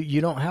apparently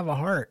you don't have a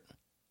heart.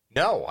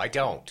 No, I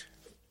don't.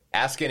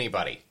 Ask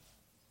anybody.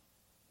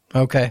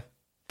 Okay.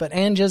 But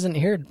Ange isn't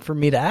here for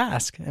me to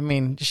ask. I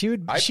mean, she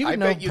would I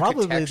know bet you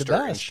probably could text the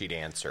her and best. she'd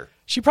answer.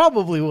 She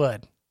probably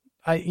would.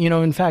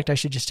 In fact, I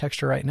should just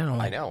text her right now.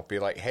 I know. Be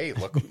like, hey,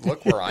 look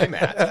where I'm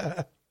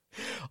at.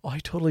 Oh, I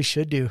totally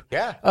should do.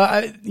 Yeah.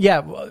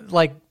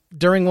 Like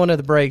during one of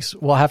the breaks,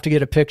 we'll have to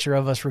get a picture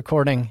of us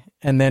recording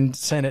and then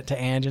send it to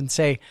Ange and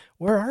say,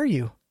 "Where are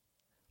you?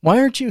 Why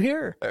aren't you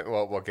here?"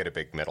 Well, we'll get a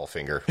big middle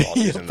finger while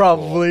she's in the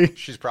probably. pool.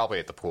 She's probably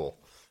at the pool.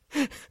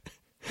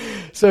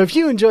 So if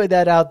you enjoyed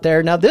that out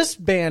there, now this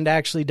band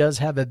actually does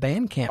have a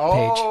Bandcamp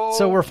page.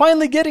 So we're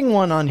finally getting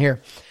one on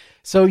here.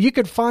 So you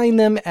could find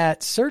them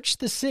at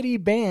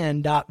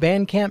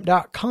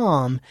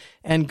searchthecityband.bandcamp.com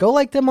and go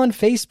like them on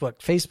Facebook,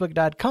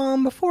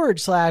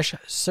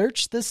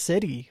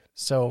 facebook.com/searchthecity.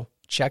 So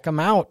check them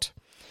out.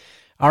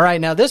 All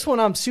right, now this one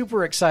I'm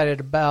super excited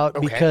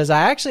about because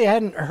I actually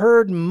hadn't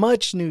heard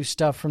much new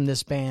stuff from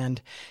this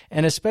band,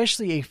 and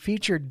especially a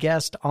featured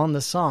guest on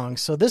the song.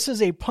 So this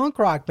is a punk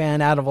rock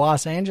band out of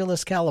Los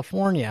Angeles,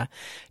 California.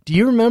 Do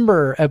you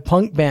remember a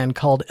punk band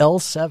called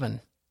L7?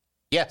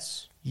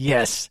 Yes.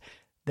 Yes.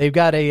 They've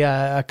got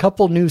a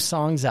couple new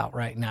songs out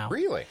right now.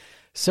 Really?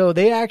 So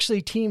they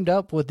actually teamed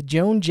up with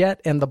Joan Jett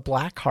and the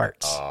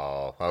Blackhearts.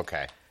 Oh,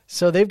 okay.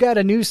 So they've got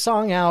a new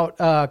song out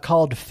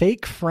called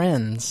Fake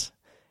Friends.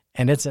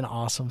 And it's an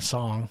awesome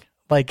song.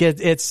 Like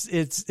it's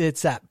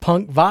that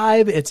punk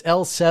vibe. It's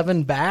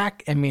L7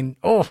 back. I mean,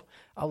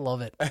 I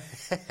love it.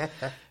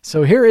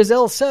 So here is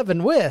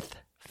L7 with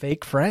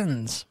Fake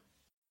Friends.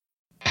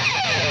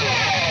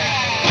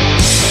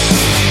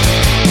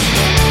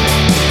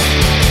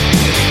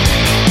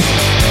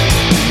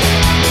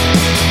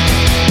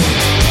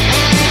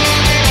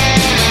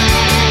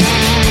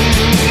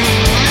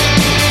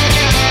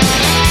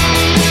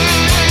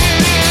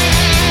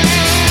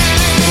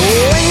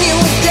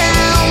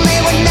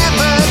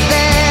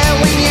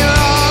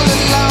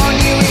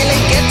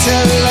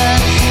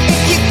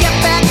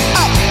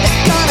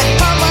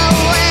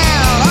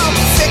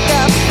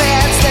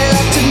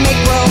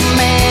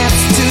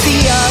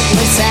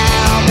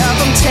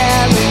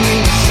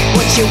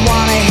 You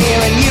wanna hear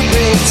and you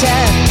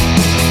pretend,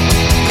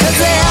 'cause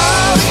they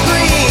all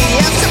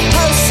agree you're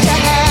supposed to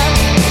have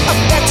a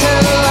better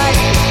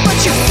life, but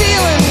you're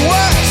feeling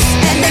worse,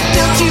 and they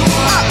build you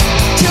up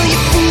till you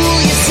fool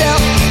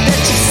yourself that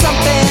you're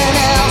something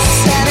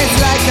else, and it's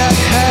like a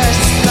curse,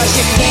 'cause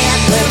you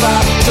can't live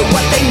up to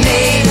what they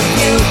made of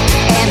you,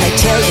 and they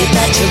tell you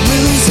that you're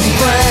losing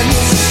friends.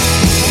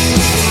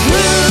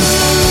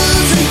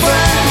 Losing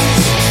friends.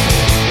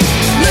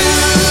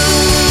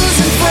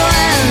 Losing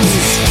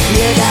friends.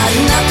 You got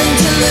nothing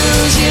to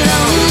lose, you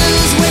don't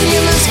lose when you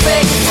lose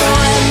fake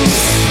friends.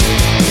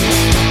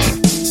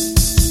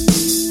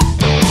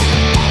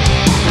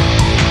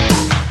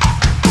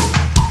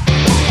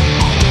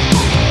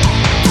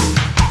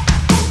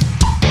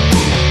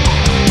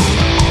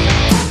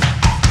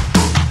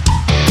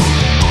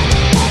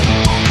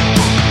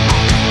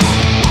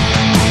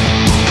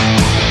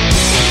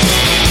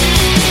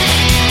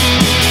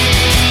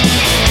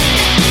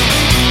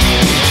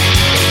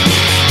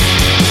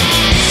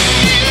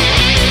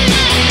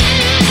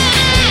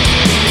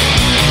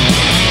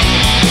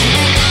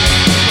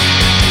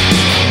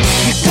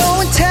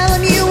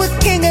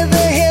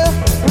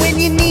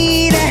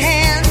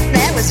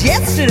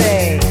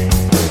 Yesterday,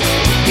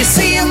 you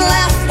see him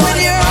laugh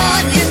when you're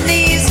on your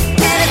knees,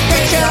 and it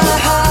breaks your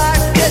heart,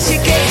 'cause you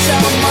gave so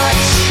much,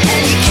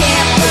 and you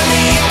can't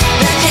believe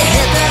that you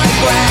hit the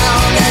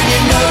ground, and you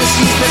notice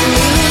you've been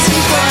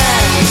losing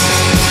friends.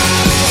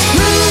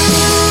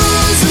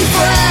 Losing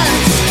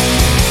friends.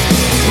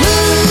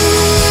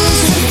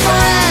 Losing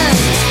friends.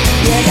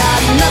 You got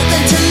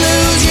nothing to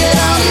lose, you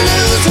don't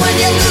lose when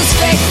you lose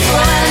fake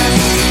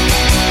friends.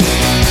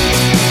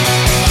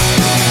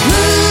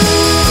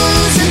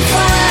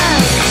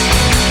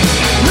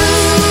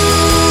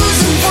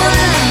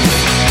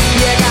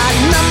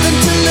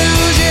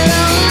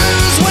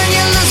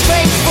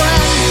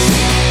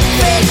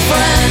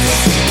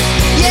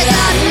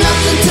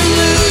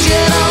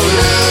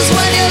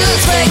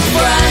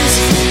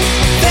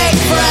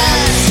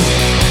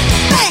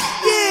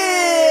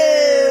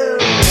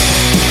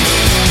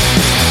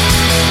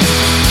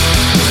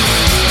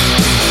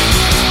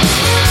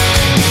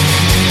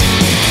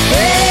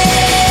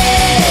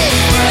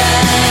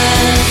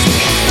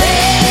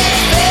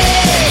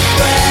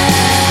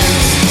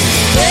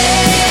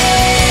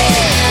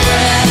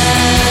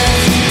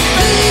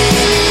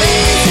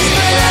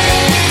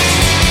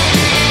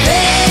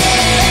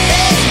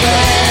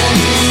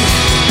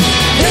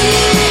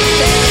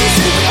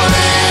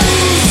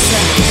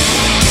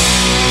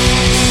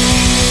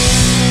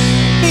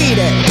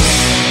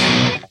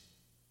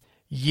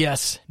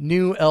 Yes,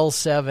 new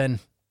L7.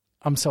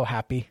 I'm so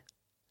happy.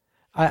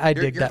 I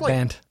dig that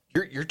band.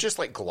 You're just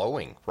like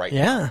glowing right now.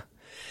 Yeah.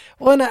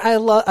 Well, and I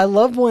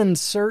love when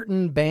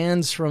certain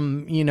bands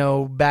from,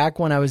 back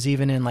when I was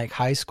even in like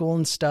high school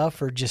and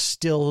stuff are just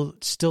still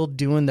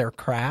doing their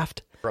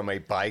craft. From a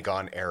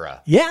bygone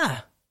era.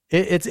 Yeah.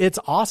 It's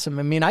awesome.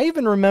 I mean, I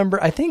even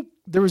remember, I think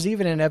there was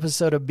even an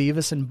episode of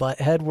Beavis and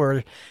Butthead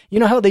where, you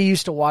know how they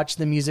used to watch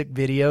the music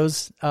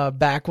videos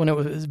back when it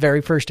was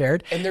very first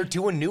aired? And they're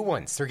doing new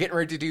ones. They're getting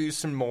ready to do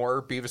some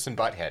more Beavis and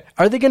Butthead.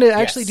 Are they going to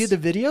actually do the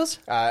videos?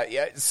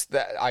 Yeah,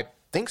 I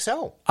think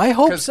so. I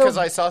hope so. Because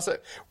I saw some,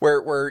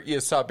 where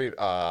you saw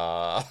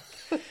Beavis.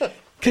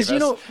 Because, you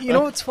know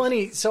what's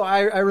funny? So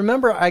I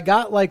remember I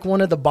got like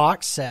one of the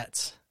box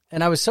sets,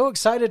 and I was so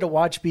excited to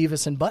watch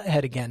Beavis and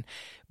Butthead again.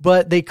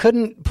 But they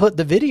couldn't put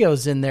the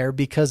videos in there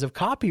because of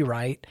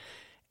copyright.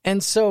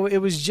 And so it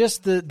was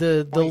just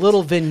the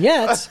little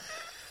vignettes.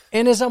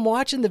 And as I'm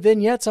watching the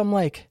vignettes, I'm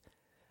like,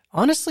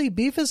 honestly,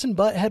 Beavis and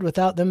Butthead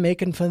without them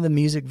making fun of the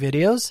music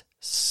videos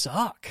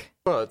suck.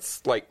 Well,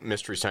 it's like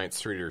Mystery Science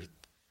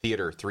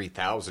Theater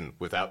 3000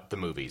 without the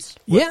movies.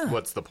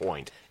 What's the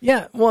point?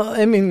 Yeah, well,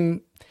 I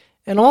mean,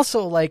 and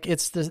also like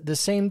it's the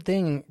same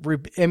thing.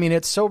 I mean,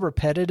 it's so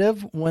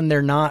repetitive when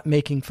they're not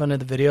making fun of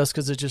the videos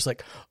because it's just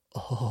like,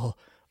 oh,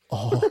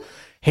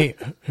 hey,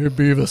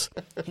 Beavis.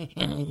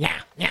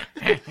 yeah.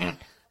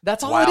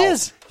 That's all it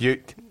is.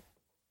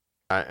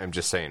 I'm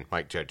just saying,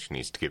 Mike Judge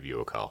needs to give you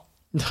a call.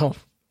 No,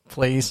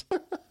 please.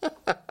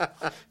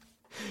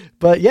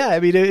 But yeah, I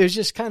mean, it was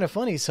just kind of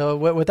funny. So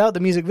without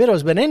the music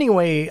videos, but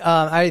anyway,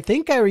 I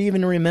think I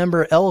even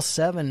remember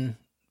L7.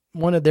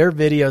 One of their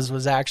videos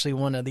was actually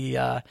one of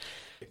the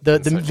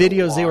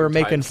videos they were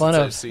making fun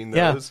of. I've seen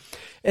those. Yeah.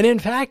 And in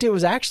fact, it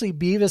was actually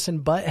Beavis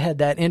and Butthead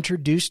that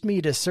introduced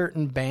me to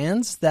certain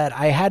bands that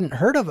I hadn't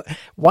heard of.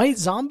 White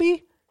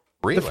Zombie?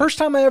 Really? The first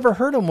time I ever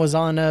heard them was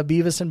on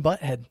Beavis and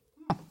Butthead.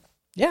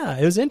 Yeah,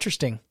 it was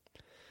interesting.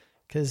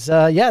 Because,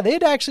 they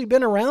had actually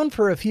been around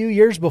for a few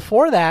years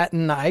before that,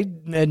 and I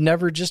had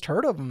never just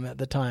heard of them at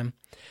the time.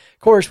 Of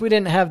course, we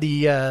didn't have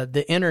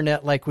the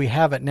internet like we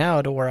have it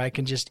now to where I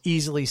can just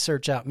easily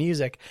search out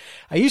music.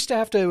 I used to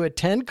have to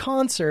attend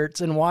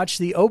concerts and watch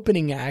the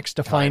opening acts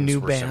to find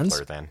new bands.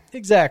 Simpler then.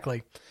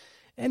 Exactly.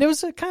 And it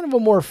was a kind of a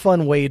more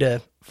fun way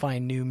to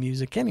find new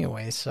music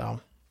anyway,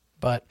 so...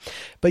 But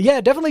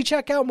yeah, definitely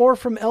check out more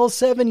from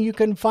L7. You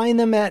can find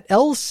them at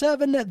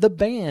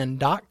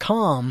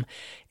l7theband.com.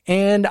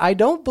 And I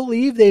don't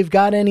believe they've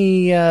got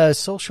any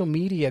social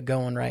media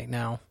going right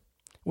now,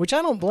 which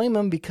I don't blame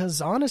them because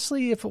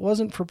honestly, if it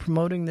wasn't for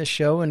promoting this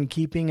show and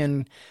keeping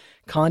in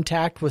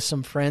contact with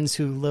some friends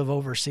who live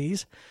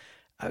overseas,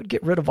 I would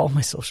get rid of all my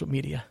social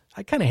media.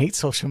 I kind of hate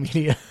social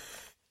media.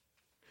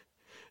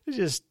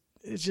 It's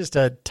just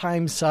a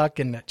time suck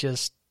and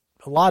just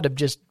a lot of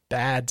just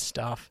bad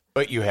stuff.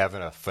 But you have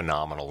a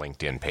phenomenal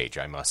LinkedIn page,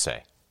 I must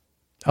say.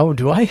 Oh,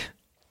 do I?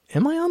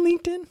 Am I on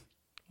LinkedIn?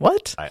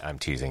 What? I'm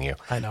teasing you.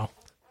 I know.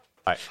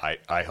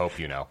 I hope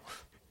you know.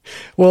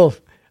 Well,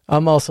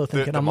 I'm also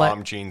thinking the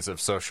mom genes of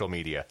social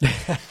media.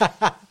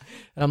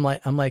 I'm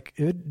like,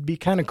 it would be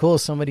kind of cool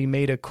if somebody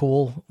made a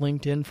cool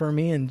LinkedIn for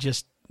me and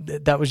just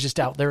that was just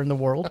out there in the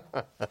world.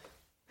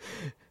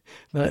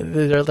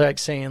 They're like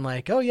saying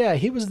like, oh yeah,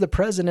 he was the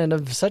president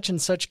of such and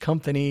such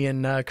company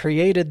and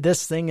created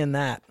this thing and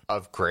that.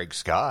 Of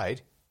Greg's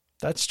Guide.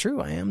 That's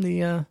true. I am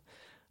the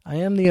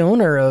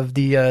owner of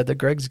the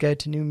Greg's Guide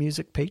to New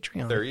Music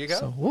Patreon. There you go.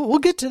 So we'll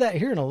get to that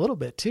here in a little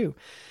bit too.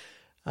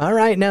 All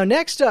right, now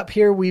next up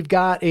here we've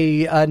got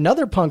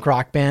another punk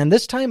rock band.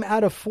 This time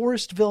out of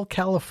Forestville,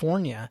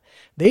 California.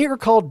 They are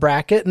called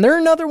Bracket, and they're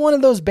another one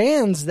of those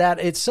bands that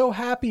it's so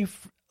happy.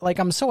 Like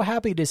I'm so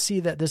happy to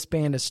see that this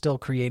band is still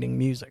creating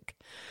music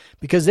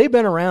because they've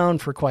been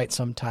around for quite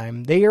some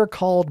time. They are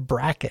called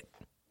Bracket.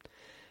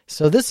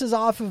 So this is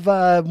off of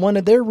one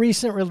of their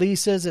recent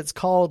releases. It's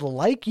called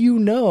Like You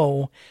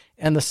Know,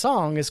 and the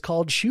song is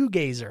called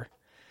Shoegazer.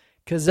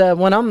 Because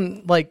when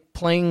I'm like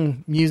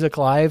playing music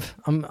live,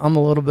 I'm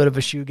a little bit of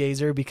a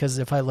shoegazer because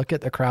if I look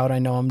at the crowd, I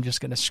know I'm just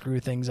going to screw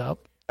things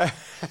up.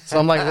 So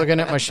I'm like looking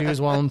at my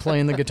shoes while I'm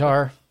playing the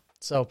guitar.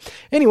 So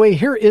anyway,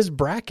 here is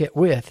Bracket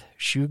with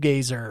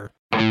Shoegazer.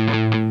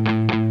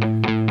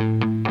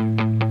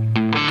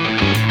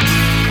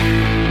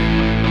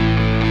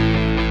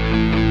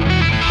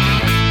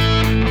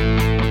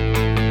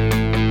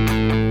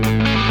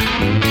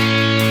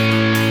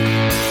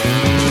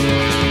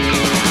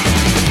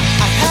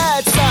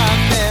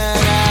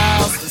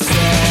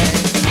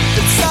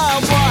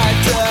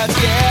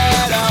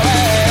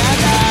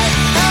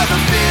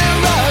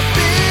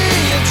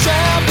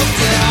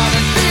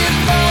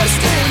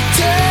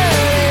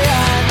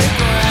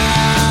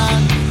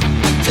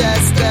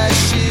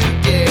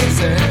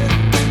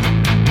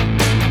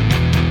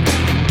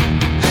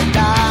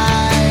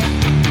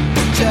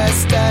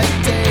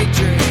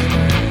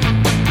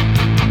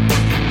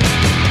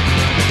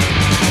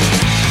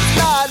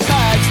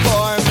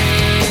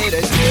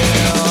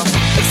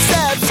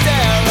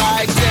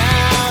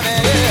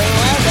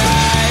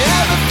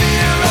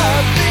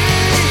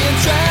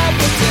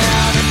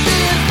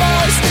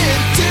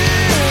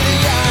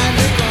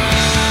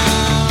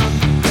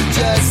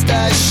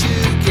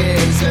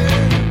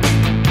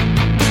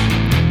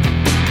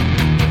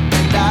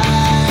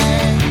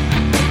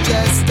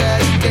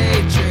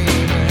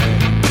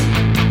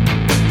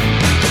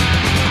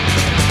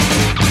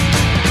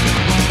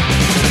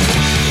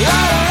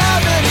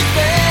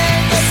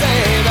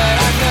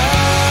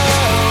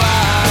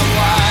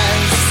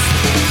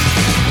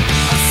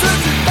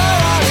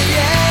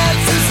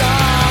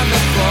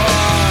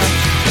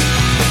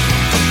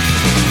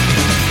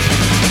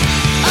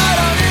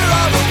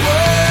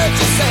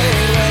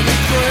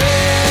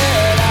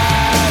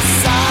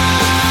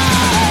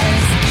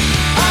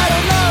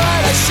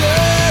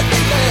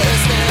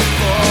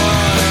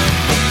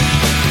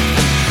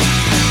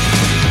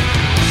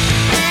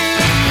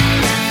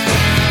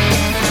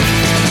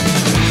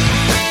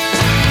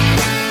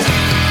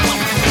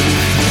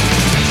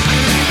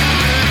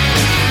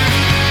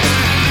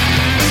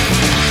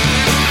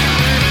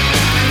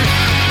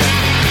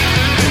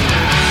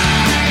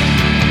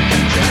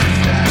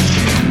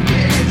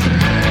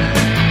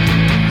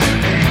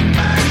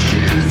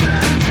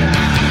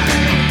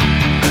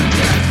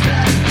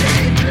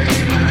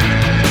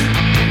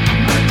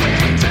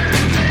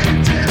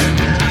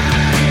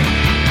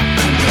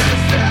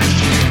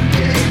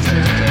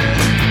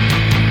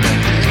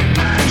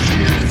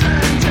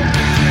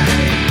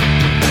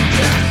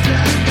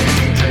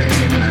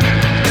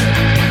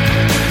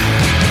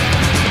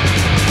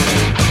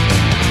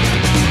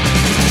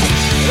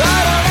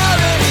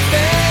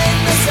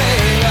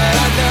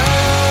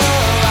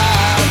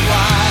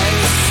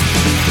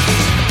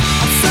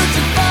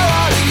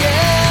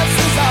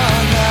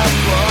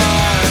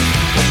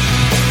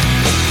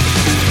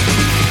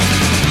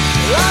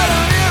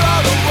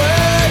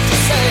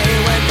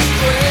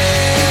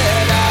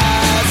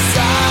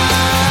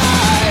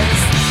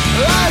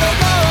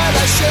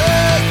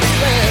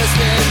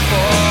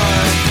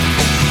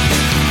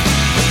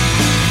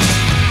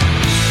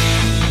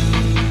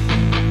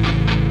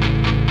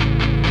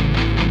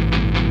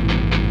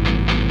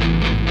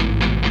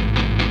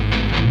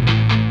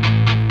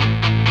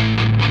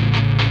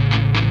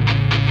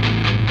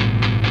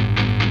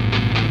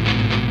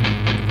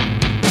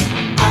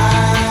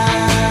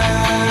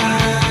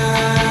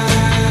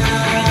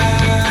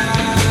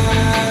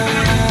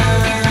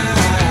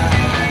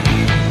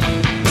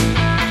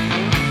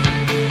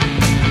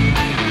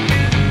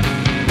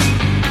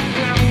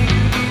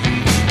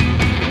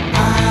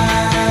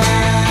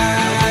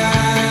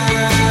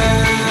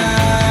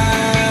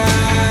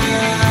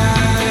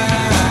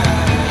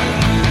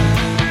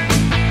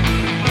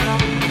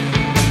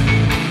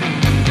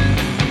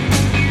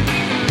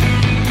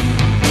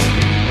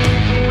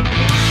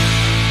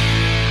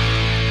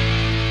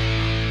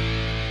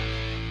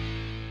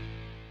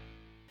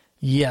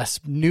 Yes,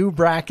 new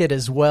bracket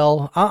as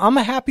well. I'm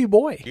a happy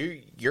boy.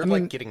 You're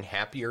like getting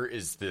happier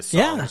as the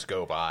songs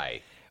go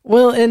by.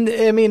 Well, and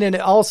I mean, and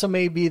it also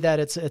may be that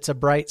it's a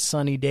bright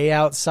sunny day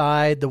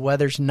outside. The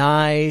weather's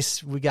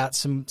nice. We got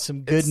some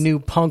good new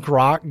punk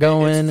rock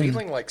going. It's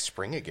feeling like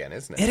spring again,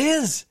 isn't it? It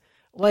is.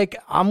 Like,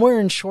 I'm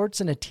wearing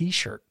shorts and a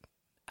t-shirt.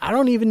 I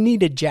don't even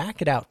need a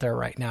jacket out there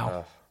right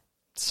now.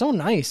 It's so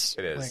nice.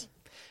 It is. Like,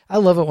 I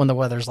love it when the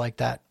weather's like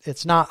that.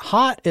 It's not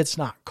hot. It's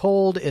not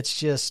cold. It's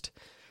just...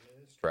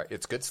 Right.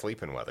 It's good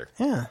sleeping weather.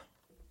 Yeah.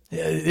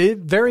 It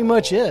very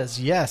much is.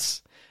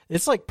 Yes.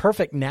 It's like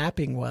perfect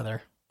napping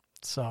weather.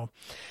 So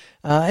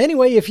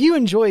anyway, if you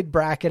enjoyed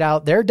Bracket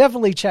out there,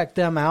 definitely check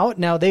them out.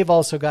 Now, they've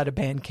also got a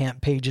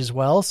Bandcamp page as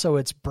well. So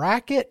it's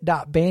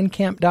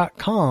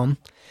bracket.bandcamp.com.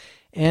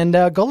 And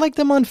go like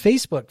them on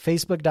Facebook,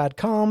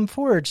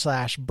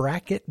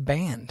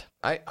 facebook.com/bracketband.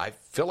 I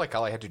feel like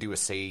all I had to do was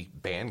say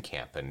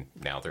Bandcamp, and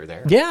now they're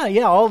there.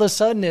 Yeah. All of a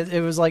sudden,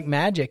 it was like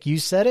magic. You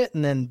said it,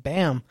 and then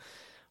bam,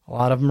 a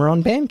lot of them are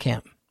on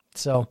Bandcamp.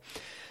 So,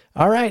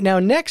 all right. Now,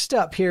 next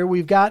up here,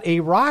 we've got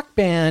a rock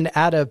band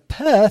out of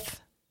Perth,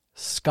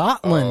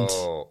 Scotland.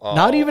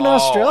 Not even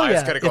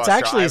Australia. It's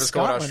actually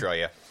Scotland.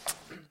 Australia.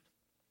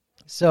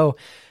 So,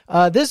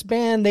 this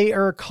band, they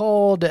are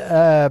called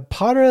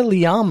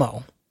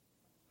Paraliamo.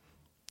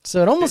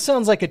 So it almost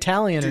sounds like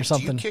Italian or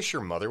something. Do you kiss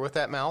your mother with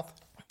that mouth?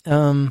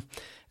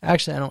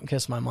 Actually, I don't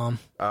kiss my mom.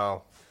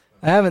 Oh.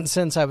 I haven't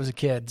since I was a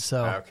kid,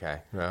 so. Okay.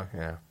 Well,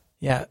 yeah.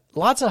 Yeah,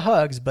 lots of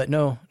hugs, but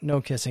no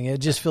kissing. It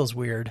just feels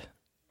weird.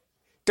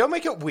 Don't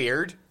make it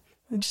weird.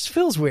 It just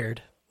feels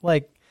weird.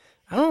 Like,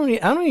 I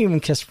don't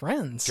even kiss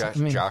friends.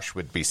 Josh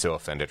would be so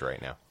offended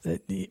right now.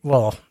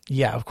 Well,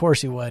 yeah, of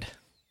course he would.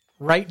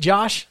 Right,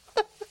 Josh?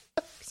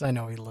 Because I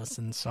know he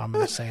listens, so I'm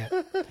going to say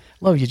it.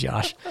 Love you,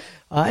 Josh.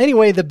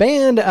 Anyway, the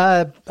band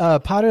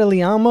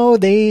Paraliamo,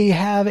 they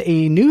have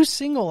a new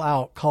single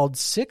out called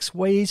 6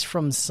 Ways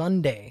from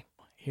Sunday.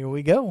 Here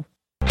we go.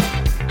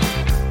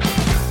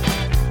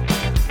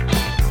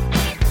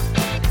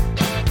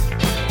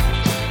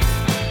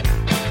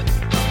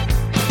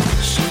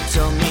 She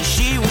told me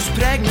she was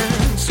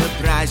pregnant,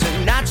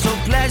 surprising, not so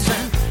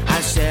pleasant.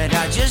 I said,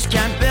 I just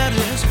can't bear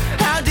this.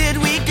 How did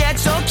we get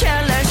so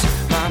careless?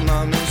 My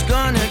mom is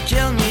gonna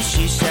kill me.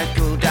 She said,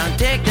 cool down,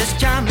 take this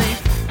calmly.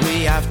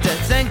 We have to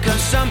think of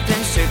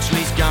something. 6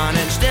 weeks gone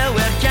and still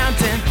we're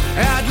counting.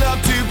 I'd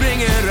love to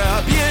bring it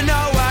up. You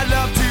know I'd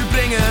love to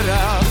bring it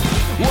up.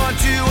 Want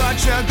to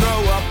watch her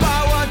grow up.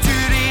 I want to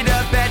read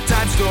her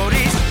bedtime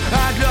stories.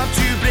 I'd love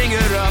to bring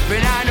her up.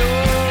 And I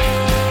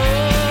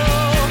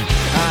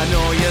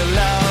know you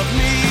love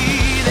me.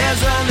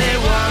 There's only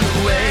one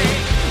way.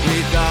 We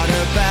thought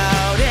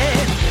about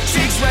it.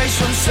 6 ways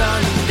from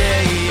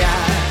Sunday.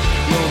 I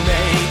will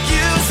make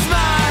you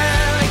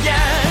smile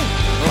again.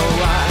 Oh,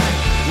 I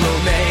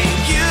will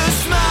make you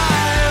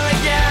smile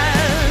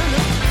again.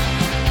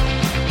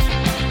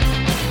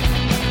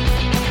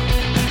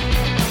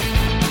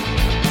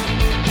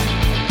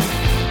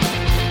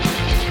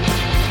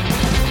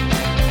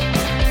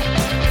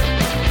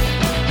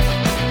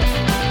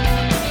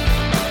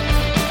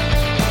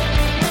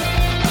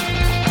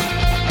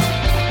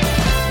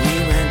 We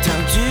went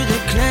down to the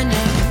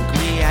clinic.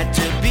 We had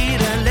to be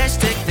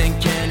realistic,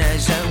 thinking,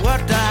 is it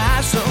worth the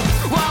hassle?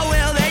 What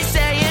will they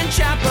say in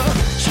chapel?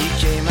 She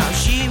came out,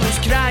 she was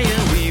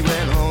crying. We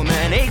went home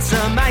and ate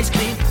some ice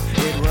cream.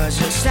 It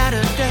was a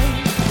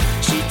Saturday.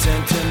 She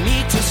turned to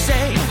me to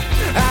say,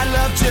 I'd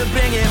love to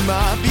bring him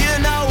up. You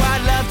know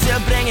I'd love to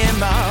bring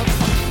him up.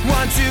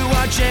 Want to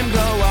watch him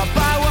grow up.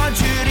 I want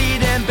to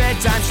read him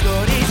bedtime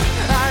stories.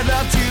 I'd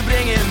love to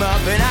bring him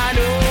up. And I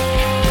know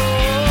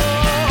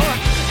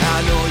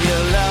you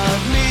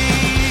love me.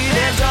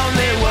 There's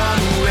only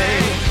one way.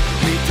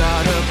 We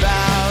thought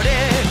about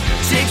it.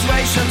 6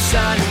 ways from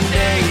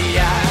Sunday.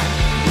 I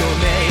will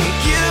make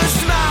you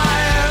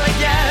smile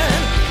again.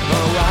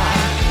 Oh, I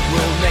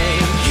will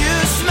make you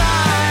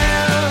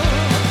smile.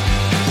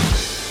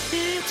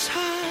 It's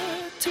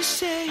hard to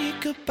say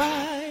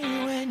goodbye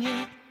when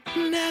you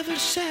never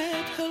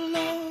said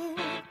hello.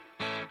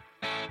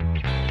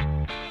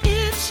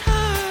 It's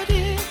hard,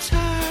 it's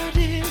hard,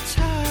 it's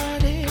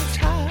hard, it's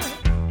hard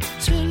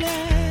to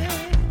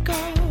let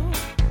go.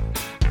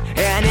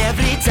 And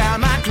every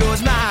time I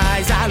close my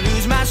eyes, I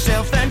lose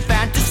myself and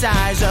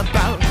fantasize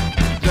about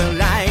the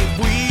life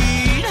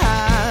we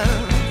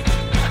have.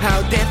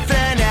 How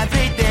different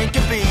everything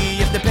could be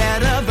if the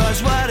pair of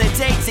us were at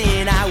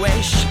 18. I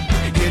wish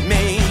it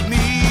made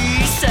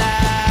me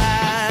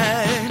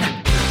sad.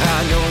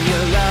 I know you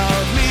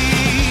love me.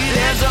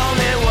 There's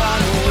only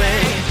one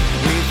way.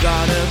 We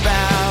thought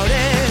about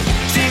it.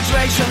 6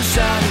 ways from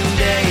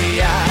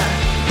Sunday. I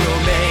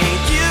will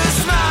make you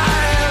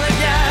smile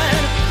again.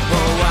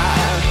 Oh, I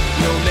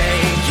will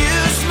make you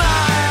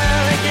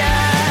smile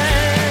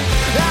again.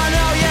 I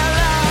know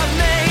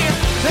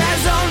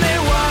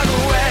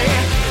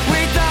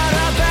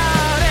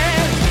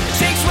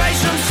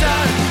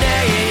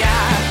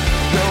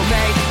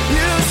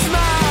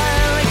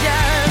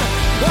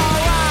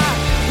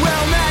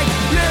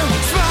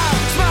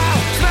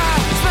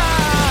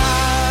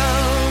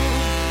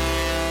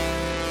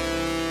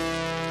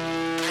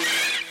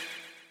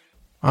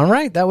All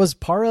right, that was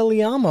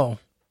Parliamo.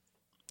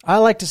 I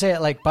like to say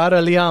it like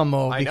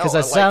Parliamo because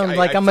I sound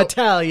like I'm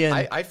Italian.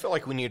 I feel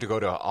like we need to go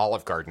to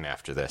Olive Garden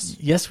after this.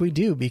 Yes, we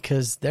do,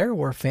 because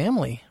we're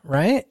family,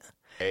 right?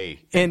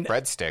 Hey, and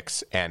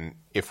breadsticks. And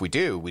if we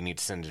do, we need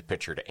to send a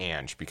picture to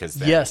Ange because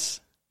then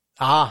yes.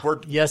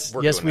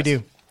 Yes, we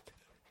do.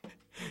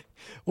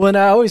 Well, and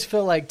I always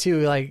feel like,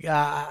 too, like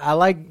I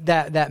like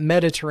that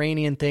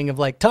Mediterranean thing of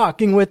like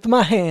talking with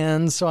my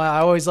hands. So I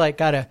always like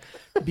got to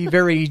be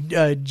very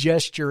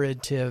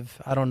gesturative.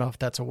 I don't know if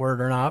that's a word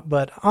or not,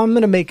 but I'm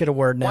going to make it a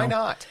word now. Why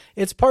not?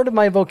 It's part of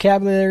my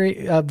vocabulary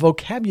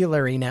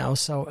now,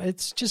 so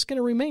it's just going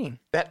to remain.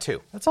 That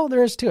too. That's all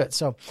there is to it.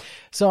 So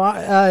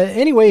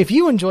anyway, if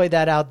you enjoyed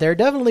that out there,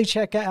 definitely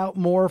check out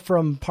more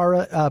from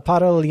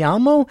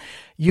Parliamo.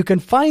 You can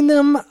find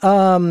them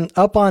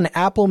up on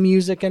Apple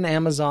Music and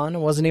Amazon. I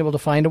wasn't able to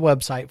find a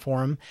website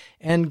for them.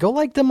 And go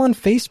like them on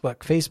Facebook,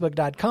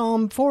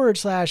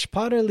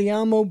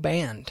 facebook.com/Parliamo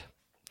Band.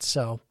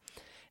 So,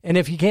 and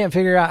if you can't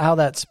figure out how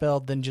that's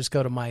spelled, then just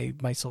go to my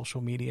social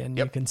media and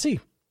you can see.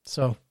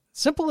 So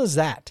simple as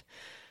that.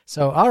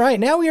 So, all right,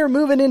 now we are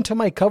moving into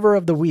my cover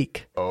of the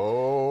week.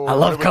 Oh, I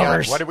love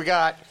covers. What do we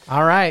got?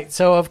 All right.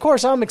 So, of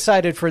course, I'm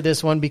excited for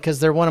this one because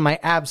they're one of my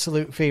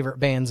absolute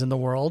favorite bands in the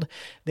world.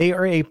 They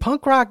are a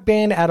punk rock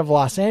band out of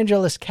Los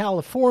Angeles,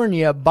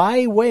 California,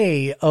 by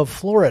way of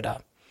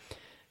Florida.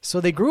 So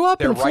they grew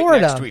up in Florida. They're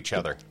right next to each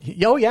other.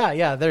 Oh,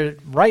 yeah. They're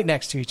right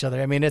next to each other.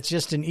 I mean, it's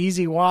just an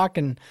easy walk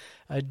and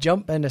a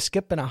jump and a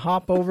skip and a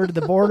hop over to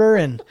the border.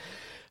 And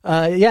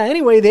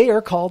anyway, they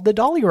are called the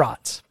Dolly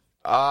Rots.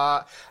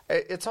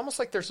 It's almost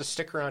like there's a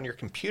sticker on your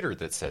computer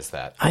that says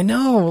that. I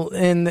know.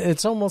 And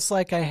it's almost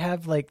like I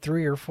have like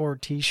 3 or 4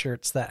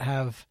 T-shirts that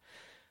have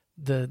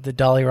the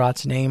Dolly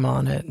Rots name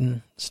on it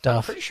and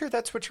stuff. I'm pretty sure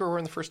that's what you were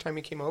wearing the first time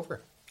you came over.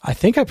 I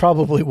think I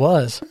probably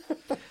was.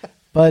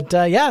 But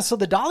so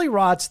the Dolly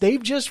Rots,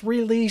 they've just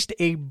released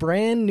a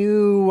brand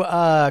new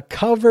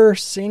cover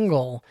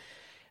single.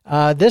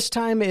 This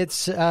time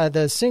it's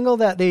the single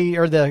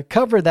the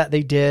cover that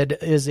they did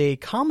is a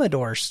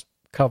Commodore's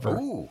cover.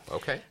 Ooh,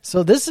 okay.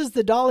 So this is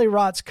the Dolly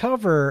Rots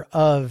cover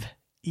of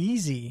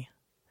Easy.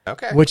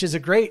 Okay. Which is a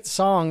great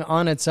song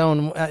on its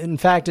own. In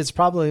fact, it's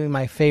probably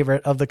my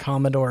favorite of the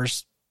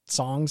Commodore's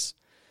songs.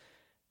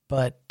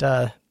 But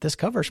this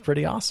cover's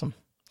pretty awesome.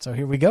 So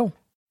here we go.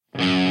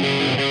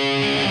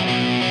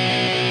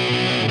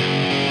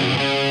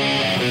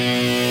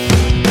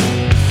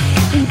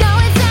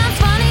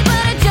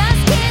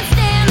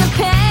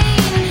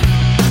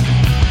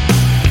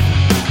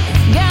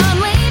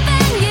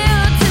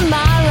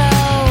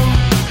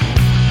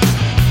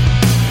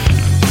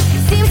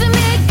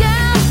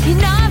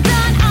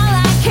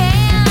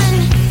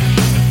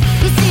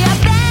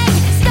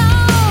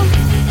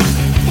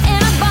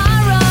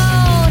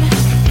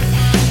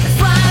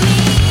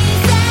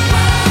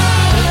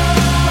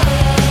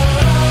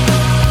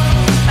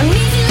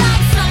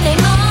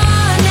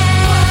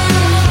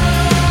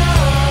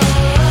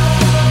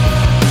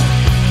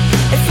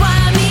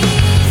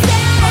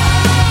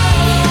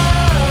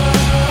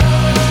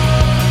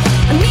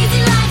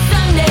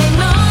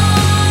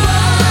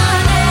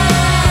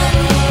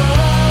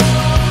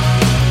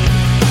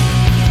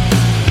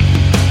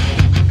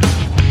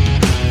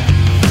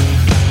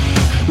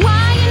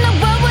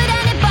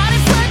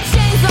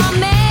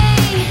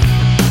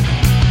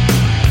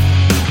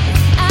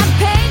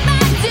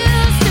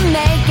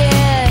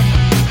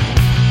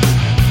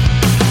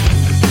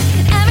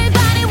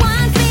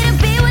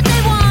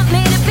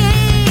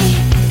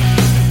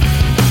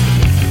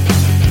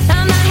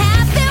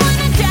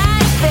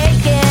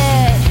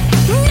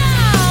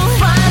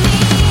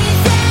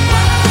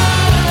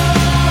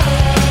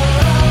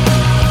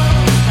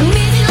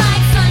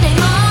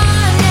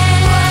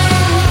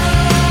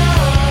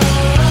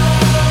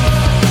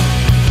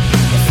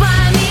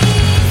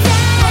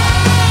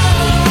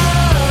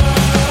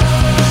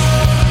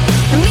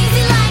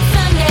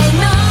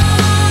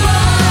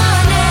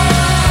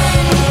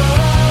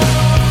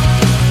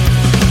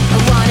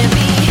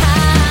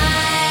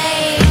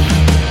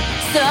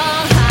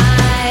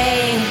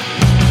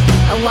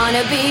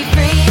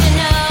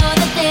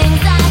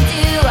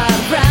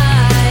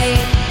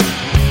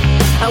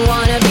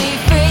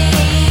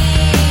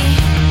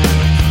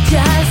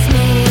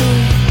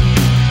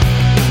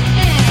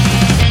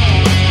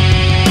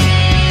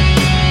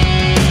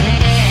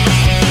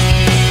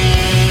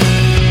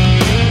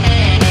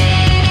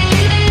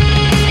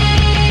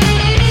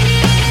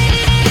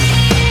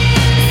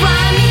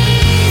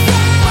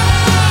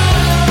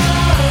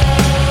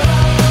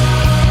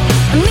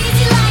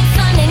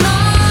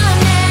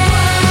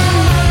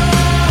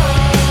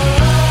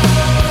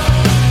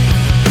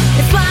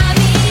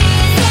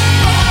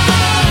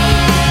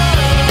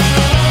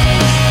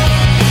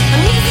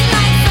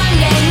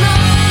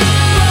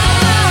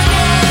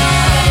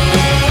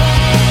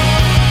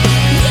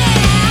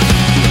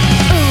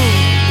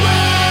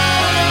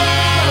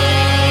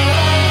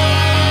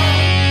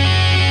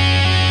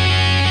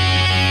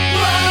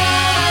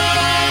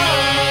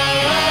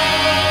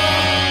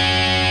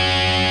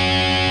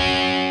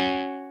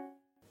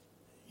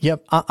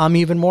 Yep, I'm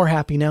even more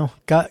happy now.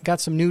 Got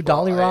some new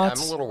Dolly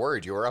Rots. I'm a little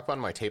worried. You were up on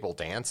my table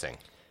dancing.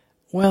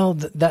 Well,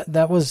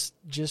 that was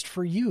just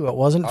for you. It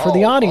wasn't for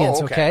the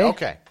audience, okay?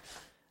 Okay.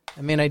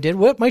 I mean, I did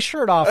whip my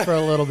shirt off for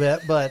a little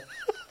bit, but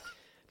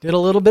did a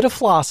little bit of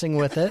flossing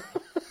with it.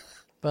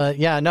 But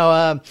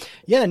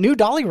new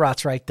Dolly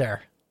Rots right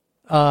there.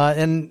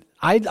 And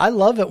I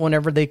love it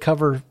whenever they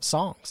cover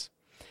songs.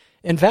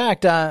 In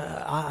fact,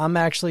 I'm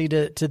actually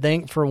to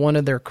thank for one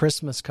of their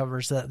Christmas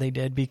covers that they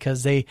did,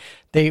 because they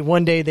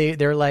one day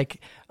they're like,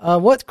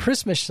 what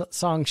Christmas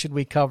song should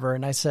we cover?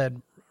 And I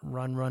said,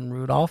 Run, Run,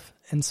 Rudolph.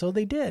 And so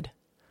they did.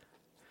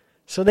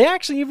 So they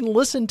actually even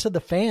listened to the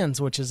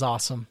fans, which is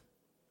awesome.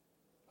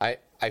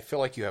 I feel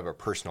like you have a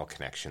personal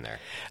connection there.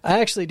 I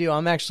actually do.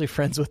 I'm actually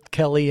friends with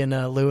Kelly and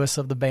Lewis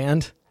of the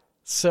band.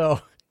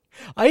 So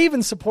I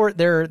even support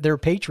their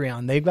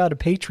Patreon. They've got a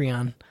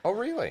Patreon. Oh,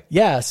 really?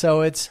 Yeah, so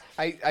it's...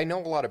 I know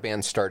a lot of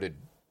bands started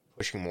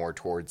pushing more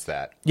towards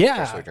that,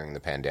 yeah, especially during the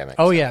pandemic.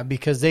 Oh, so. Yeah,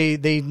 because they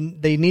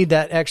need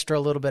that extra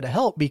little bit of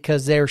help,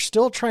 because they're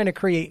still trying to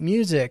create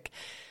music,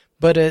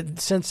 but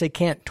since they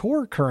can't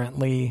tour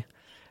currently,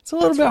 it's a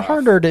little bit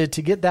harder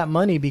to get that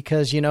money,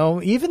 because,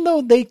 even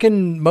though they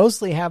can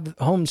mostly have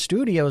home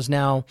studios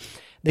now,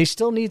 they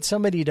still need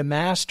somebody to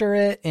master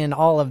it and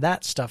all of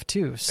that stuff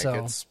too.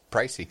 So it's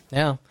pricey.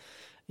 Yeah.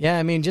 Yeah,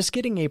 I mean, just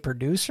getting a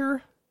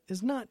producer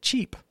is not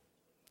cheap.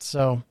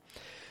 So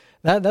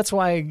that's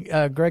why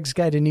Greg's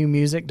Guide to New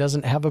Music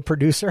doesn't have a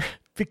producer,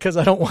 because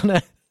I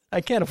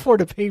can't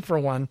afford to pay for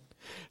one.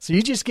 So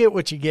you just get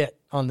what you get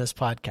on this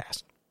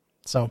podcast.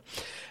 So,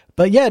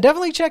 but yeah,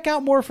 definitely check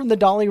out more from the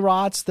Dolly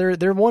Rots.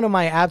 They're one of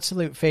my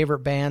absolute favorite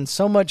bands.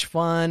 So much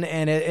fun,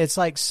 and it's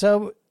like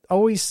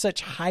always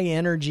such high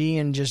energy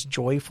and just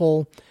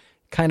joyful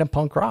kind of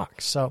punk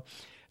rock. So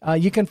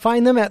you can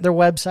find them at their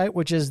website,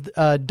 which is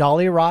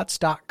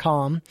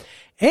dollyrots.com,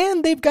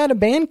 and they've got a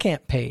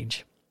Bandcamp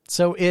page.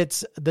 So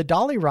it's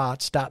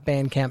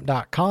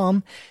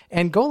thedollyrots.bandcamp.com,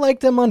 and go like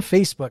them on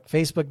Facebook,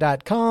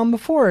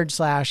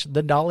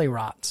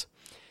 facebook.com/thedollyrots.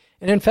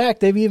 And in fact,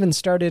 they've even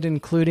started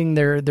including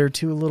their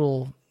two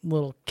little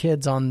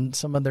kids on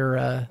some of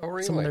their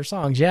some of their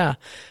songs. Yeah,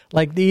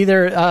 like they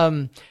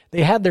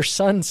had their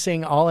son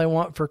sing "All I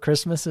Want for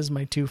Christmas Is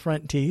My Two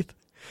Front Teeth,"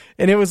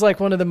 and it was like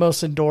one of the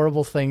most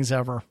adorable things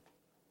ever.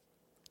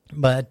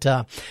 But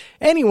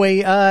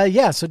anyway,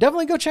 so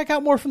definitely go check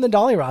out more from the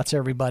Dolly Rots,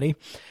 everybody.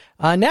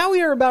 Now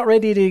we are about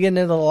ready to get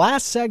into the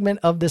last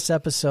segment of this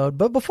episode.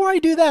 But before I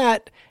do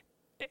that,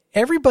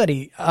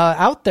 everybody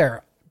out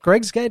there,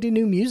 Greg's Guide to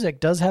New Music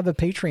does have a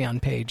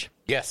Patreon page.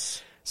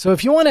 Yes. So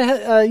if you want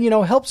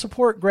to, help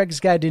support Greg's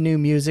Guide to New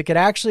Music, it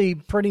actually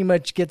pretty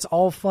much gets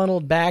all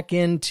funneled back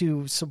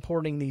into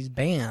supporting these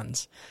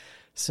bands.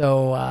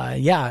 So,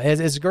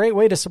 it's a great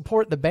way to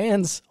support the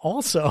bands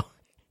also.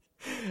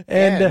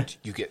 And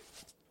you get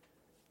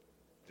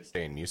to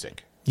stay in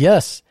music.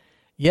 Yes.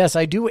 Yes,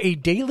 I do a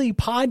daily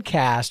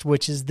podcast,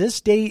 which is This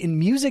Day in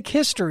Music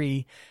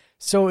History.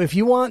 So if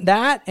you want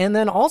that, and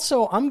then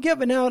also I'm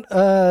giving out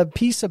a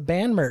piece of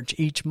band merch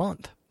each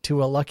month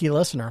to a lucky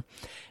listener.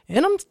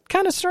 And I'm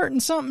kind of starting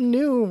something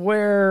new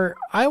where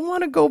I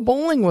want to go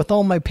bowling with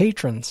all my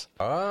patrons.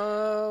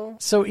 Oh.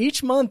 So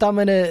each month I'm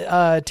going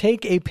to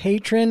take a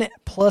patron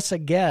plus a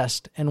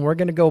guest, and we're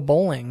going to go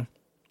bowling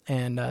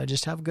and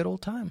just have a good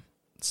old time.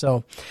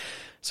 So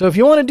if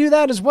you want to do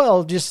that as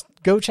well, just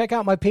go check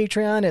out my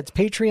Patreon. It's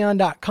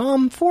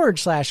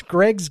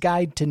patreon.com/Greg's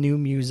Guide to New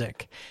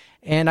Music.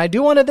 And I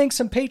do want to thank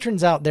some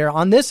patrons out there.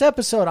 On this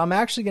episode, I'm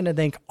actually going to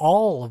thank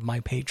all of my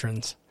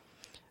patrons.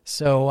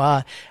 So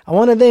I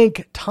want to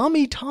thank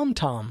Tommy Tom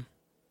Tom,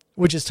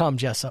 which is Tom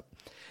Jessup.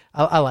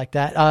 I like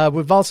that.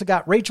 We've also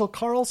got Rachel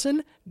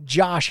Carlson,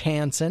 Josh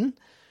Hansen.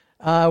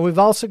 We've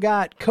also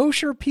got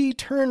Kosher P.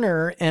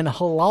 Turner and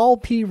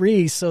Halal P.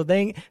 Reese. So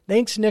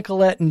thanks,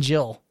 Nicolette and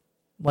Jill.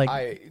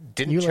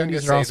 Didn't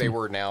Chunga say they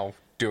were now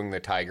doing the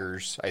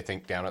Tigers, I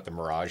think, down at the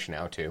Mirage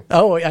now, too?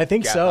 Oh, I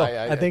think so.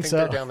 I think so.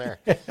 They're down there.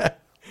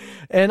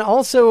 And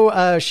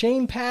also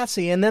Shane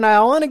Passy. And then I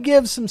want to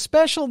give some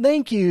special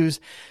thank yous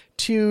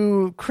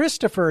to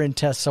Christopher and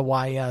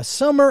Tessawaya,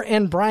 Summer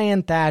and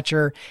Brian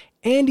Thatcher,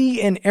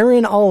 Andy and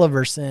Aaron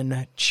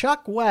Oliverson,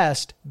 Chuck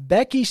West,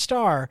 Becky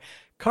Starr,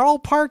 Carl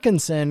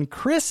Parkinson,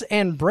 Chris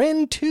and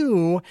Bren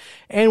too,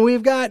 and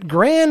we've got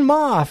Grand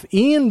Moff,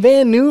 Ian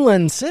Van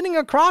Newland, sitting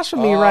across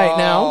from me right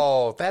now.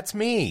 Oh, that's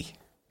me.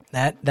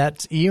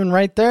 That's Ian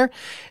right there.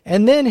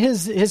 And then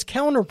his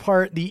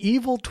counterpart, the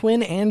evil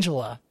twin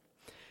Angela.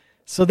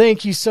 So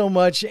thank you so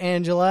much,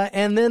 Angela.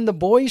 And then the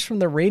boys from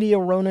the Radio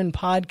Ronin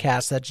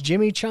podcast. That's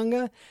Jimmy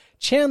Chunga,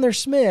 Chandler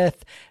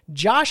Smith,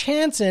 Josh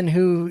Hansen,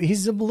 who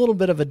he's a little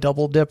bit of a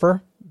double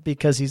dipper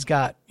because he's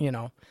got,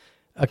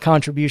 a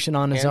contribution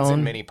on his Hands own.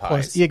 and mini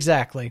pies.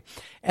 Exactly.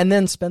 And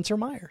then Spencer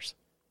Myers.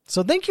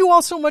 So thank you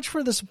all so much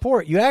for the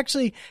support. You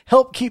actually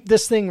help keep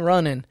this thing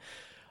running.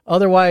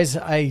 Otherwise,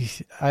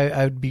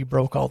 I'd be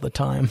broke all the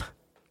time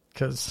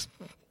because,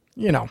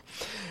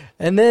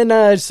 And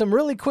then some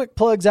really quick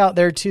plugs out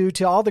there, too,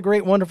 to all the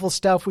great, wonderful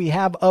stuff we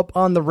have up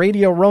on the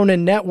Radio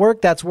Ronin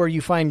Network. That's where you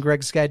find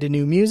Greg's Guide to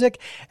New Music,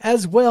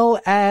 as well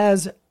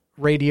as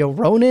Radio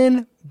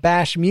Ronin,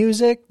 Bash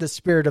Music, The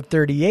Spirit of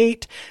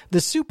 38,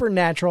 The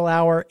Supernatural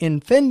Hour,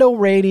 Infendo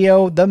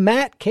Radio, The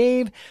Matt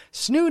Cave,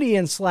 Snooty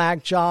and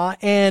Slackjaw,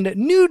 and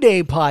New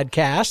Day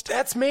Podcast.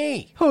 That's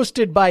me.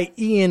 Hosted by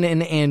Ian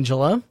and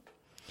Angela.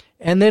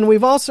 And then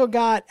we've also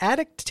got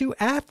Addict to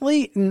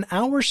Athlete and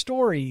Our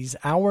Stories,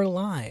 Our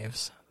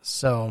Lives.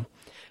 So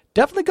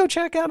definitely go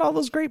check out all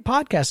those great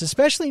podcasts,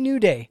 especially New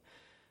Day.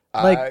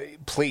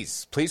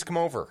 Please come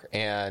over.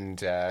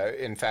 And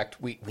in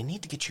fact, we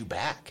need to get you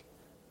back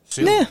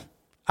soon. Yeah.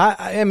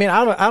 I mean,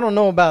 I don't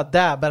know about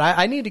that, but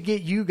I need to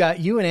get you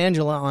and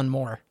Angela on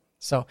more.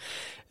 So,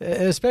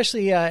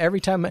 especially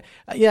every time,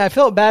 I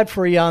felt bad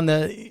for you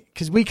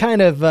because we kind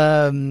of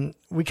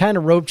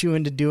roped you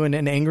into doing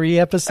an angry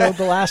episode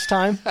the last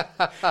time.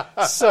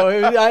 So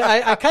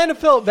I kind of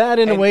felt bad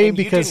in a way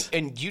because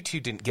you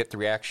two didn't get the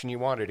reaction you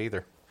wanted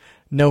either.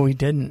 No, we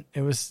didn't.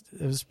 It was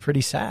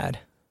pretty sad.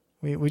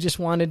 We just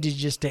wanted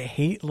you to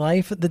hate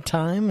life at the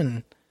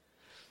time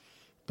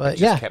But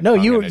yeah, no,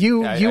 you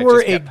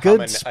were a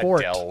good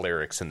sport. Adele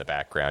lyrics in the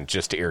background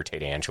just to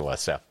irritate Angela.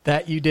 So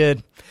that you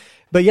did,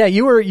 but yeah,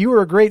 you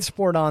were a great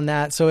sport on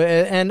that. So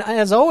and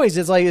as always,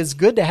 it's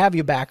good to have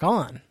you back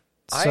on.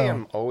 I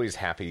am always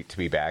happy to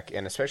be back,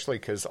 and especially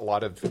because a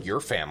lot of your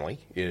family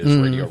is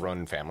Radio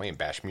Ronin family and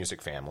Bash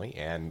Music family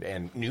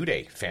and New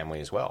Day family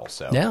as well.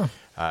 So yeah,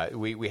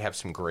 we have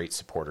some great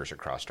supporters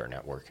across our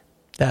network.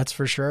 That's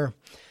for sure.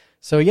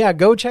 So yeah,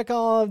 go check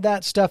all of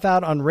that stuff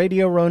out on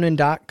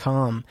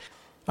RadioRonin.com.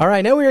 All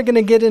right, now we are going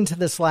to get into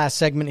this last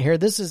segment here.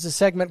 This is a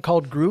segment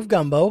called Groove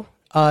Gumbo.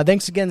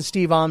 Thanks again,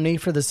 Steve Omni,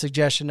 for the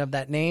suggestion of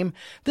that name.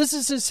 This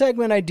is a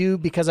segment I do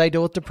because I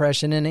deal with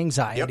depression and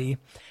anxiety. Yep.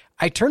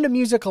 I turn to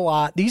music a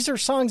lot. These are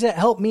songs that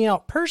help me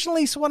out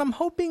personally, so what I'm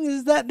hoping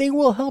is that they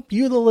will help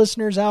you, the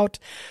listeners, out,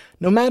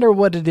 no matter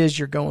what it is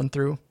you're going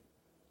through.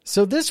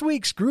 So this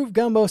week's Groove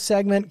Gumbo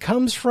segment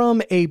comes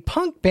from a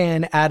punk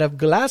band out of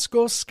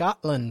Glasgow,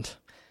 Scotland.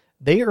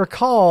 They are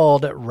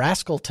called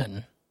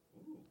Rascalton.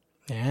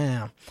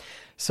 Yeah.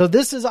 So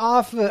this is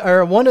off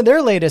one of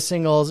their latest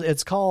singles.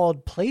 It's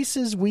called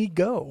Places We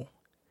Go,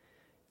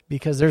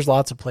 because there's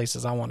lots of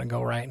places I want to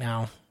go right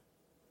now.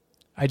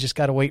 I just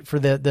got to wait for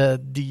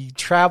the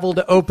travel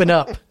to open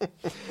up.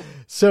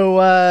 So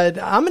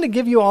I'm going to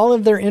give you all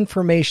of their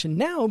information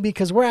now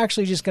because we're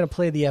actually just going to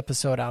play the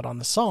episode out on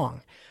the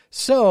song.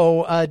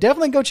 So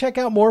definitely go check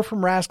out more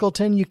from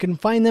Rascalton. You can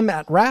find them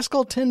at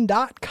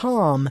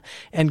rascalton.com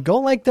and go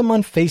like them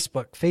on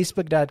Facebook,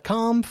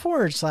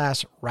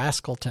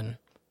 facebook.com/Rascalton.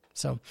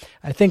 So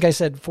I think I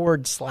said /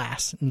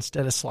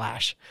 instead of /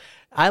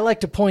 I like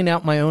to point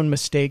out my own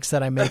mistakes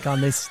that I make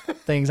on these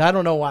things. I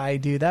don't know why I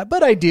do that,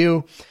 but I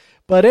do.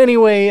 But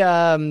anyway,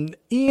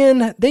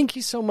 Ian, thank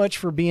you so much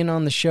for being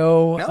on the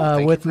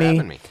show with me.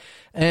 Having me.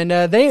 And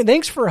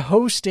thanks for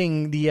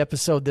hosting the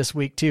episode this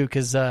week, too,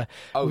 because...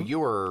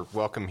 you are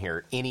welcome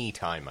here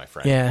anytime, my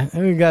friend. Yeah,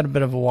 we've got a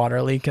bit of a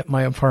water leak at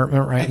my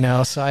apartment right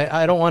now, so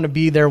I don't want to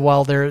be there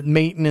while their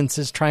maintenance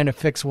is trying to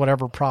fix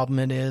whatever problem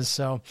it is.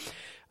 So,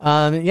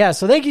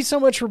 so thank you so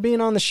much for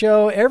being on the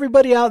show.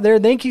 Everybody out there,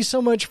 thank you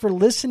so much for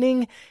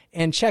listening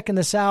and checking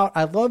this out.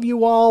 I love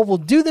you all. We'll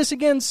do this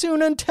again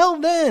soon. Until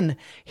then,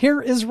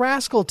 here is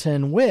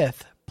Rascalton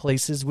with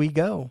Places We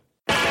Go.